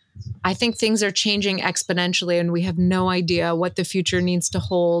 I think things are changing exponentially and we have no idea what the future needs to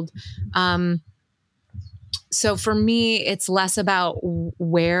hold. So for me, it's less about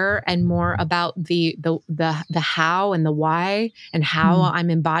where and more about the how and the why and how I'm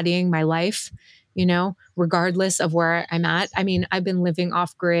embodying my life, regardless of where I'm at. I mean, I've been living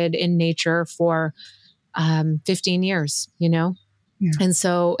off grid in nature for 15 years, and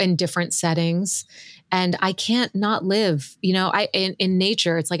so in different settings. And I can't not live, in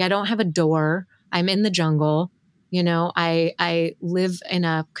nature. It's like, I don't have a door. I'm in the jungle. I live in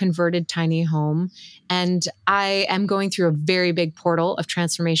a converted tiny home and I am going through a very big portal of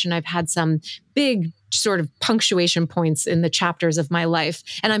transformation. I've had some big sort of punctuation points in the chapters of my life,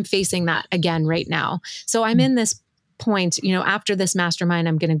 and I'm facing that again right now. So I'm in this point, after this mastermind,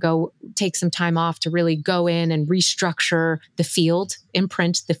 I'm going to go take some time off to really go in and restructure the field,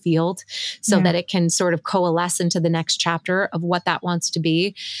 imprint the field so that it can sort of coalesce into the next chapter of what that wants to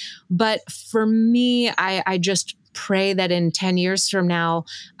be. But for me, I just pray that in 10 years from now,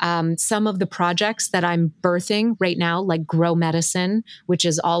 some of the projects that I'm birthing right now, like Grow Medicine, which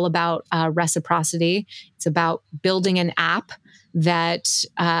is all about reciprocity. It's about building an app that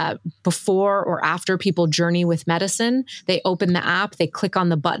before or after people journey with medicine, they open the app, they click on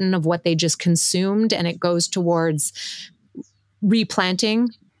the button of what they just consumed, and it goes towards replanting,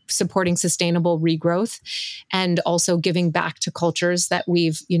 supporting sustainable regrowth, and also giving back to cultures that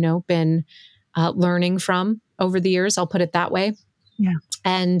we've, been learning from over the years. I'll put it that way. Yeah.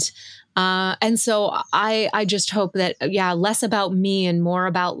 And so I just hope that, less about me and more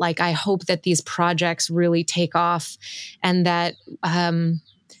about I hope that these projects really take off and that,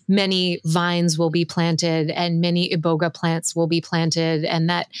 many vines will be planted and many iboga plants will be planted and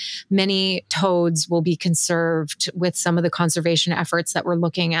that many toads will be conserved with some of the conservation efforts that we're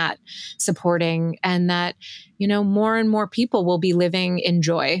looking at supporting, and that, more and more people will be living in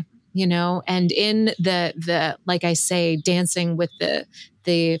joy, and in the, like I say, dancing with the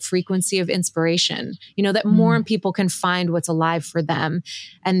frequency of inspiration, that more people can find what's alive for them,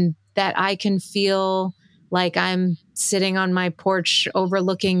 and that I can feel like I'm sitting on my porch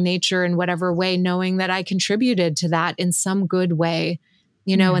overlooking nature in whatever way, knowing that I contributed to that in some good way,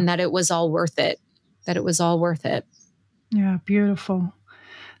 and that it was all worth it, Yeah, beautiful.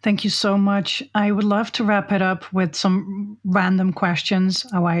 Thank you so much. I would love to wrap it up with some random questions.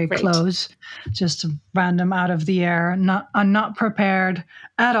 How I Great. close, just random out of the air. I'm not prepared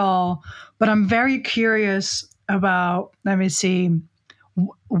at all, but I'm very curious about, let me see,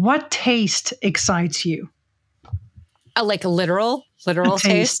 what taste excites you? Like a literal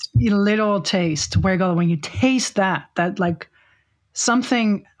taste? Literal taste. Where you go when you taste that like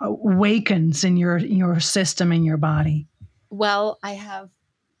something awakens in your system, in your body. Well, I have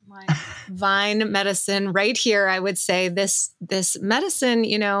my vine medicine right here. I would say this medicine,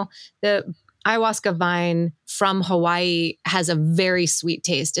 the ayahuasca vine from Hawaii has a very sweet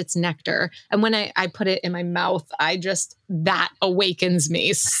taste. It's nectar. And when I put it in my mouth, that awakens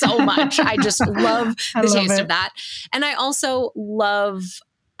me so much. I just love the taste of that. And I also love,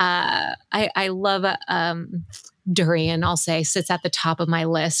 I love durian, I'll say, sits at the top of my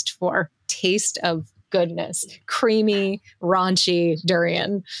list for taste of goodness. Creamy, raunchy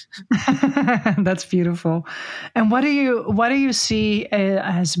durian. That's beautiful. And what do you see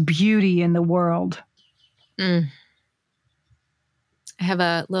as beauty in the world? I have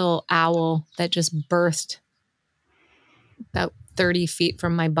a little owl that just birthed about 30 feet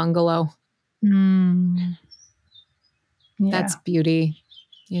from my bungalow. Yeah. That's beauty,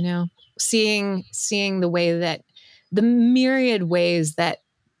 seeing the way that the myriad ways that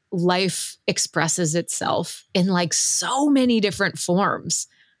life expresses itself in like so many different forms,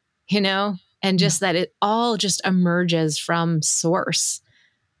 and just that it all just emerges from source,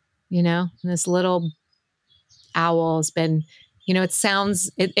 and this little owl has been, it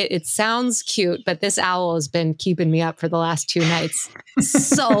sounds cute, but this owl has been keeping me up for the last 2 nights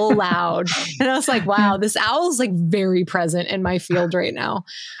so loud. And I was like, wow, this owl's like very present in my field right now,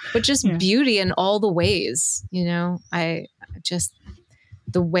 but just beauty in all the ways, I just,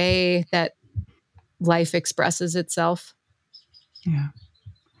 the way that life expresses itself. Yeah.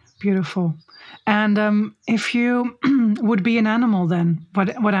 Beautiful. And if you would be an animal, then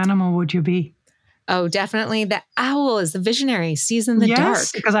what animal would you be? Oh, definitely. The owl is the visionary, sees in the dark.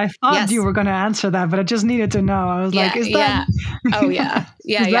 Yes, because I thought you were going to answer that, but I just needed to know. I was like, is that? Oh, yeah.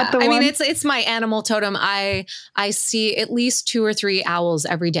 Yeah. Is that the one? I mean, it's my animal totem. I see at least 2 or 3 owls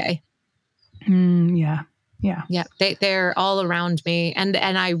every day. Yeah. They're all around me. And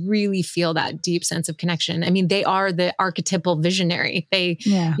I really feel that deep sense of connection. I mean, they are the archetypal visionary. They,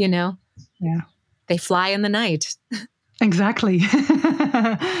 they fly in the night. Exactly.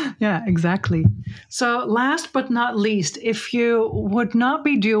 Yeah, exactly. So last but not least, if you would not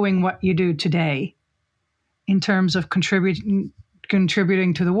be doing what you do today in terms of contributing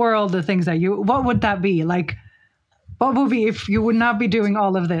to the world, the things that what would that be? Like, what would be if you would not be doing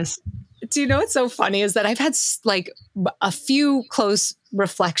all of this? Do you know what's so funny is that I've had like a few close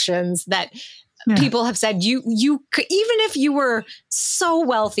reflections that people have said, you could, even if you were so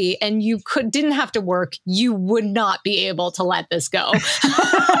wealthy and you didn't have to work, you would not be able to let this go.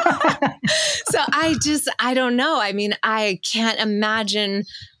 So I don't know. I mean, I can't imagine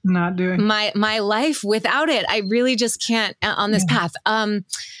not doing my life without it. I really just can't on this path. I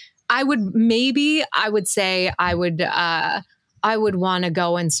would say I would want to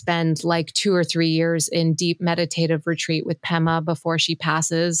go and spend like 2 or 3 years in deep meditative retreat with Pema before she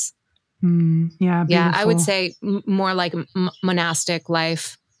passes. Yeah. Yeah. I would say more like monastic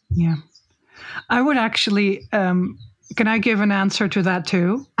life. Yeah. I would actually, can I give an answer to that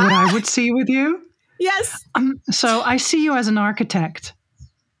too? What I would see with you? Yes. So I see you as an architect.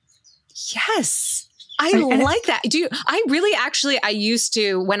 Yes. I like that. I used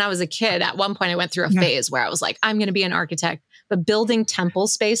to, when I was a kid, at one point I went through a phase where I was like, I'm going to be an architect, but building temple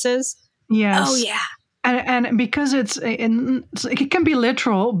spaces. Yes. Oh yeah. And because it can be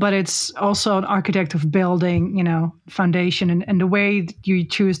literal, but it's also an architect of building, foundation and the way that you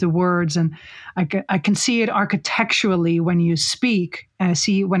choose the words. And I can see it architecturally when you speak. And I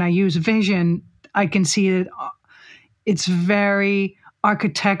see when I use vision, I can see it. It's very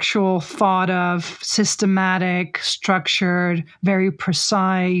architectural, thought of, systematic, structured, very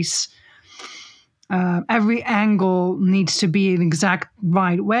precise. Every angle needs to be an exact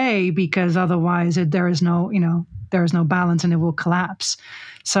right way because otherwise there is no balance and it will collapse.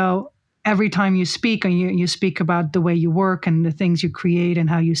 So every time you speak and you speak about the way you work and the things you create and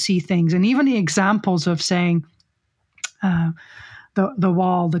how you see things and even the examples of saying, the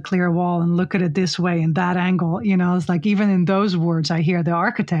wall, the clear wall, and look at it this way and that angle. You know, it's like even in those words, I hear the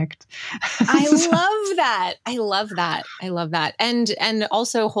architect. I love that. I love that. I love that. And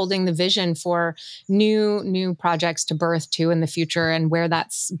also holding the vision for new projects to birth too in the future and where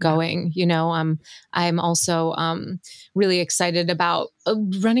that's going. You know, I'm also really excited about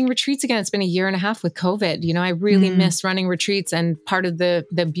running retreats again. It's been a year and a half with COVID. You know, I really miss running retreats, and part of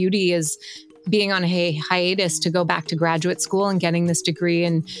the beauty is being on a hiatus to go back to graduate school and getting this degree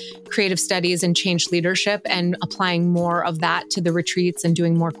in creative studies and change leadership and applying more of that to the retreats and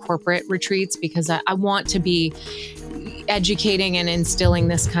doing more corporate retreats, because I want to be educating and instilling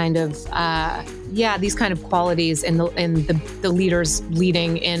this kind of, these kind of qualities in the leaders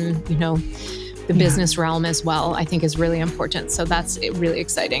leading in, you know, the business realm as well, I think is really important. So that's really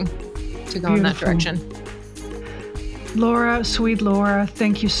exciting to go in that direction. Laura, sweet Laura,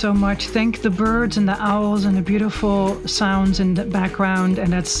 thank you so much. Thank the birds and the owls and the beautiful sounds in the background.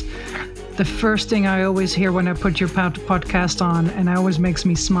 And that's the first thing I always hear when I put your podcast on, and it always makes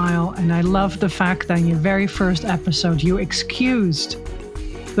me smile. And I love the fact that in your very first episode, you excused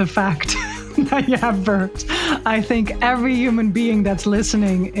the fact that you have birds. I think every human being that's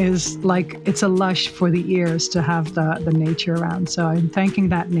listening is like, it's a lush for the ears to have the nature around. So I'm thanking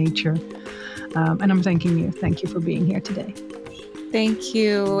that nature. And I'm thanking you. Thank you for being here today. Thank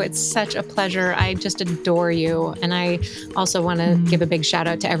you. It's such a pleasure. I just adore you. And I also want to give a big shout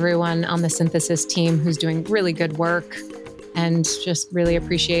out to everyone on the Synthesis team who's doing really good work, and just really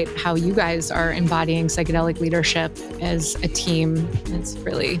appreciate how you guys are embodying psychedelic leadership as a team. It's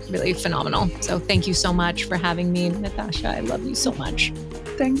really, really phenomenal. So thank you so much for having me, Natasja. I love you so much.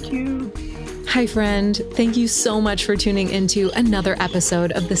 Thank you. Hi, friend. Thank you so much for tuning into another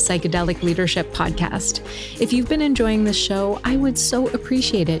episode of the Psychedelic Leadership Podcast. If you've been enjoying this show, I would so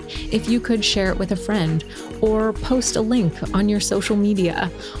appreciate it if you could share it with a friend, or post a link on your social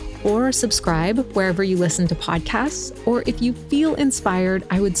media, or subscribe wherever you listen to podcasts. Or if you feel inspired,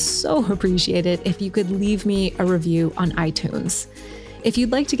 I would so appreciate it if you could leave me a review on iTunes. If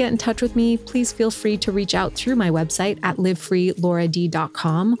you'd like to get in touch with me, please feel free to reach out through my website at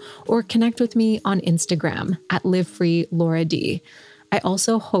livefreelaurad.com, or connect with me on Instagram at livefreelaurad. I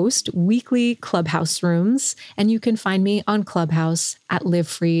also host weekly Clubhouse rooms, and you can find me on Clubhouse at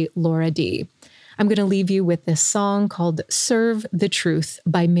livefreelaurad. I'm going to leave you with this song called Serve the Truth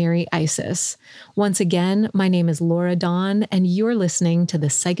by Mary Isis. Once again, my name is Laura Dawn, and you're listening to the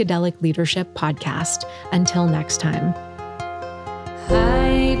Psychedelic Leadership Podcast. Until next time.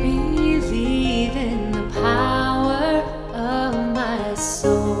 I believe in the power of my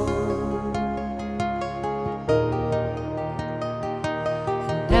soul,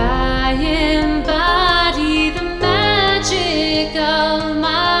 and I embody the magic of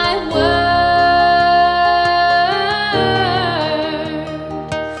my word,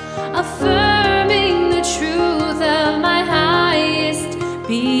 affirming the truth of my highest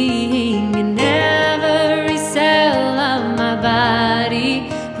being in every cell of my body.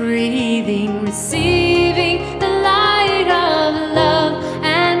 Breathing, receiving the light of love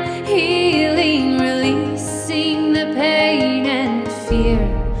and healing, releasing the pain and fear,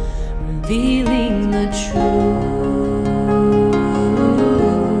 revealing the truth.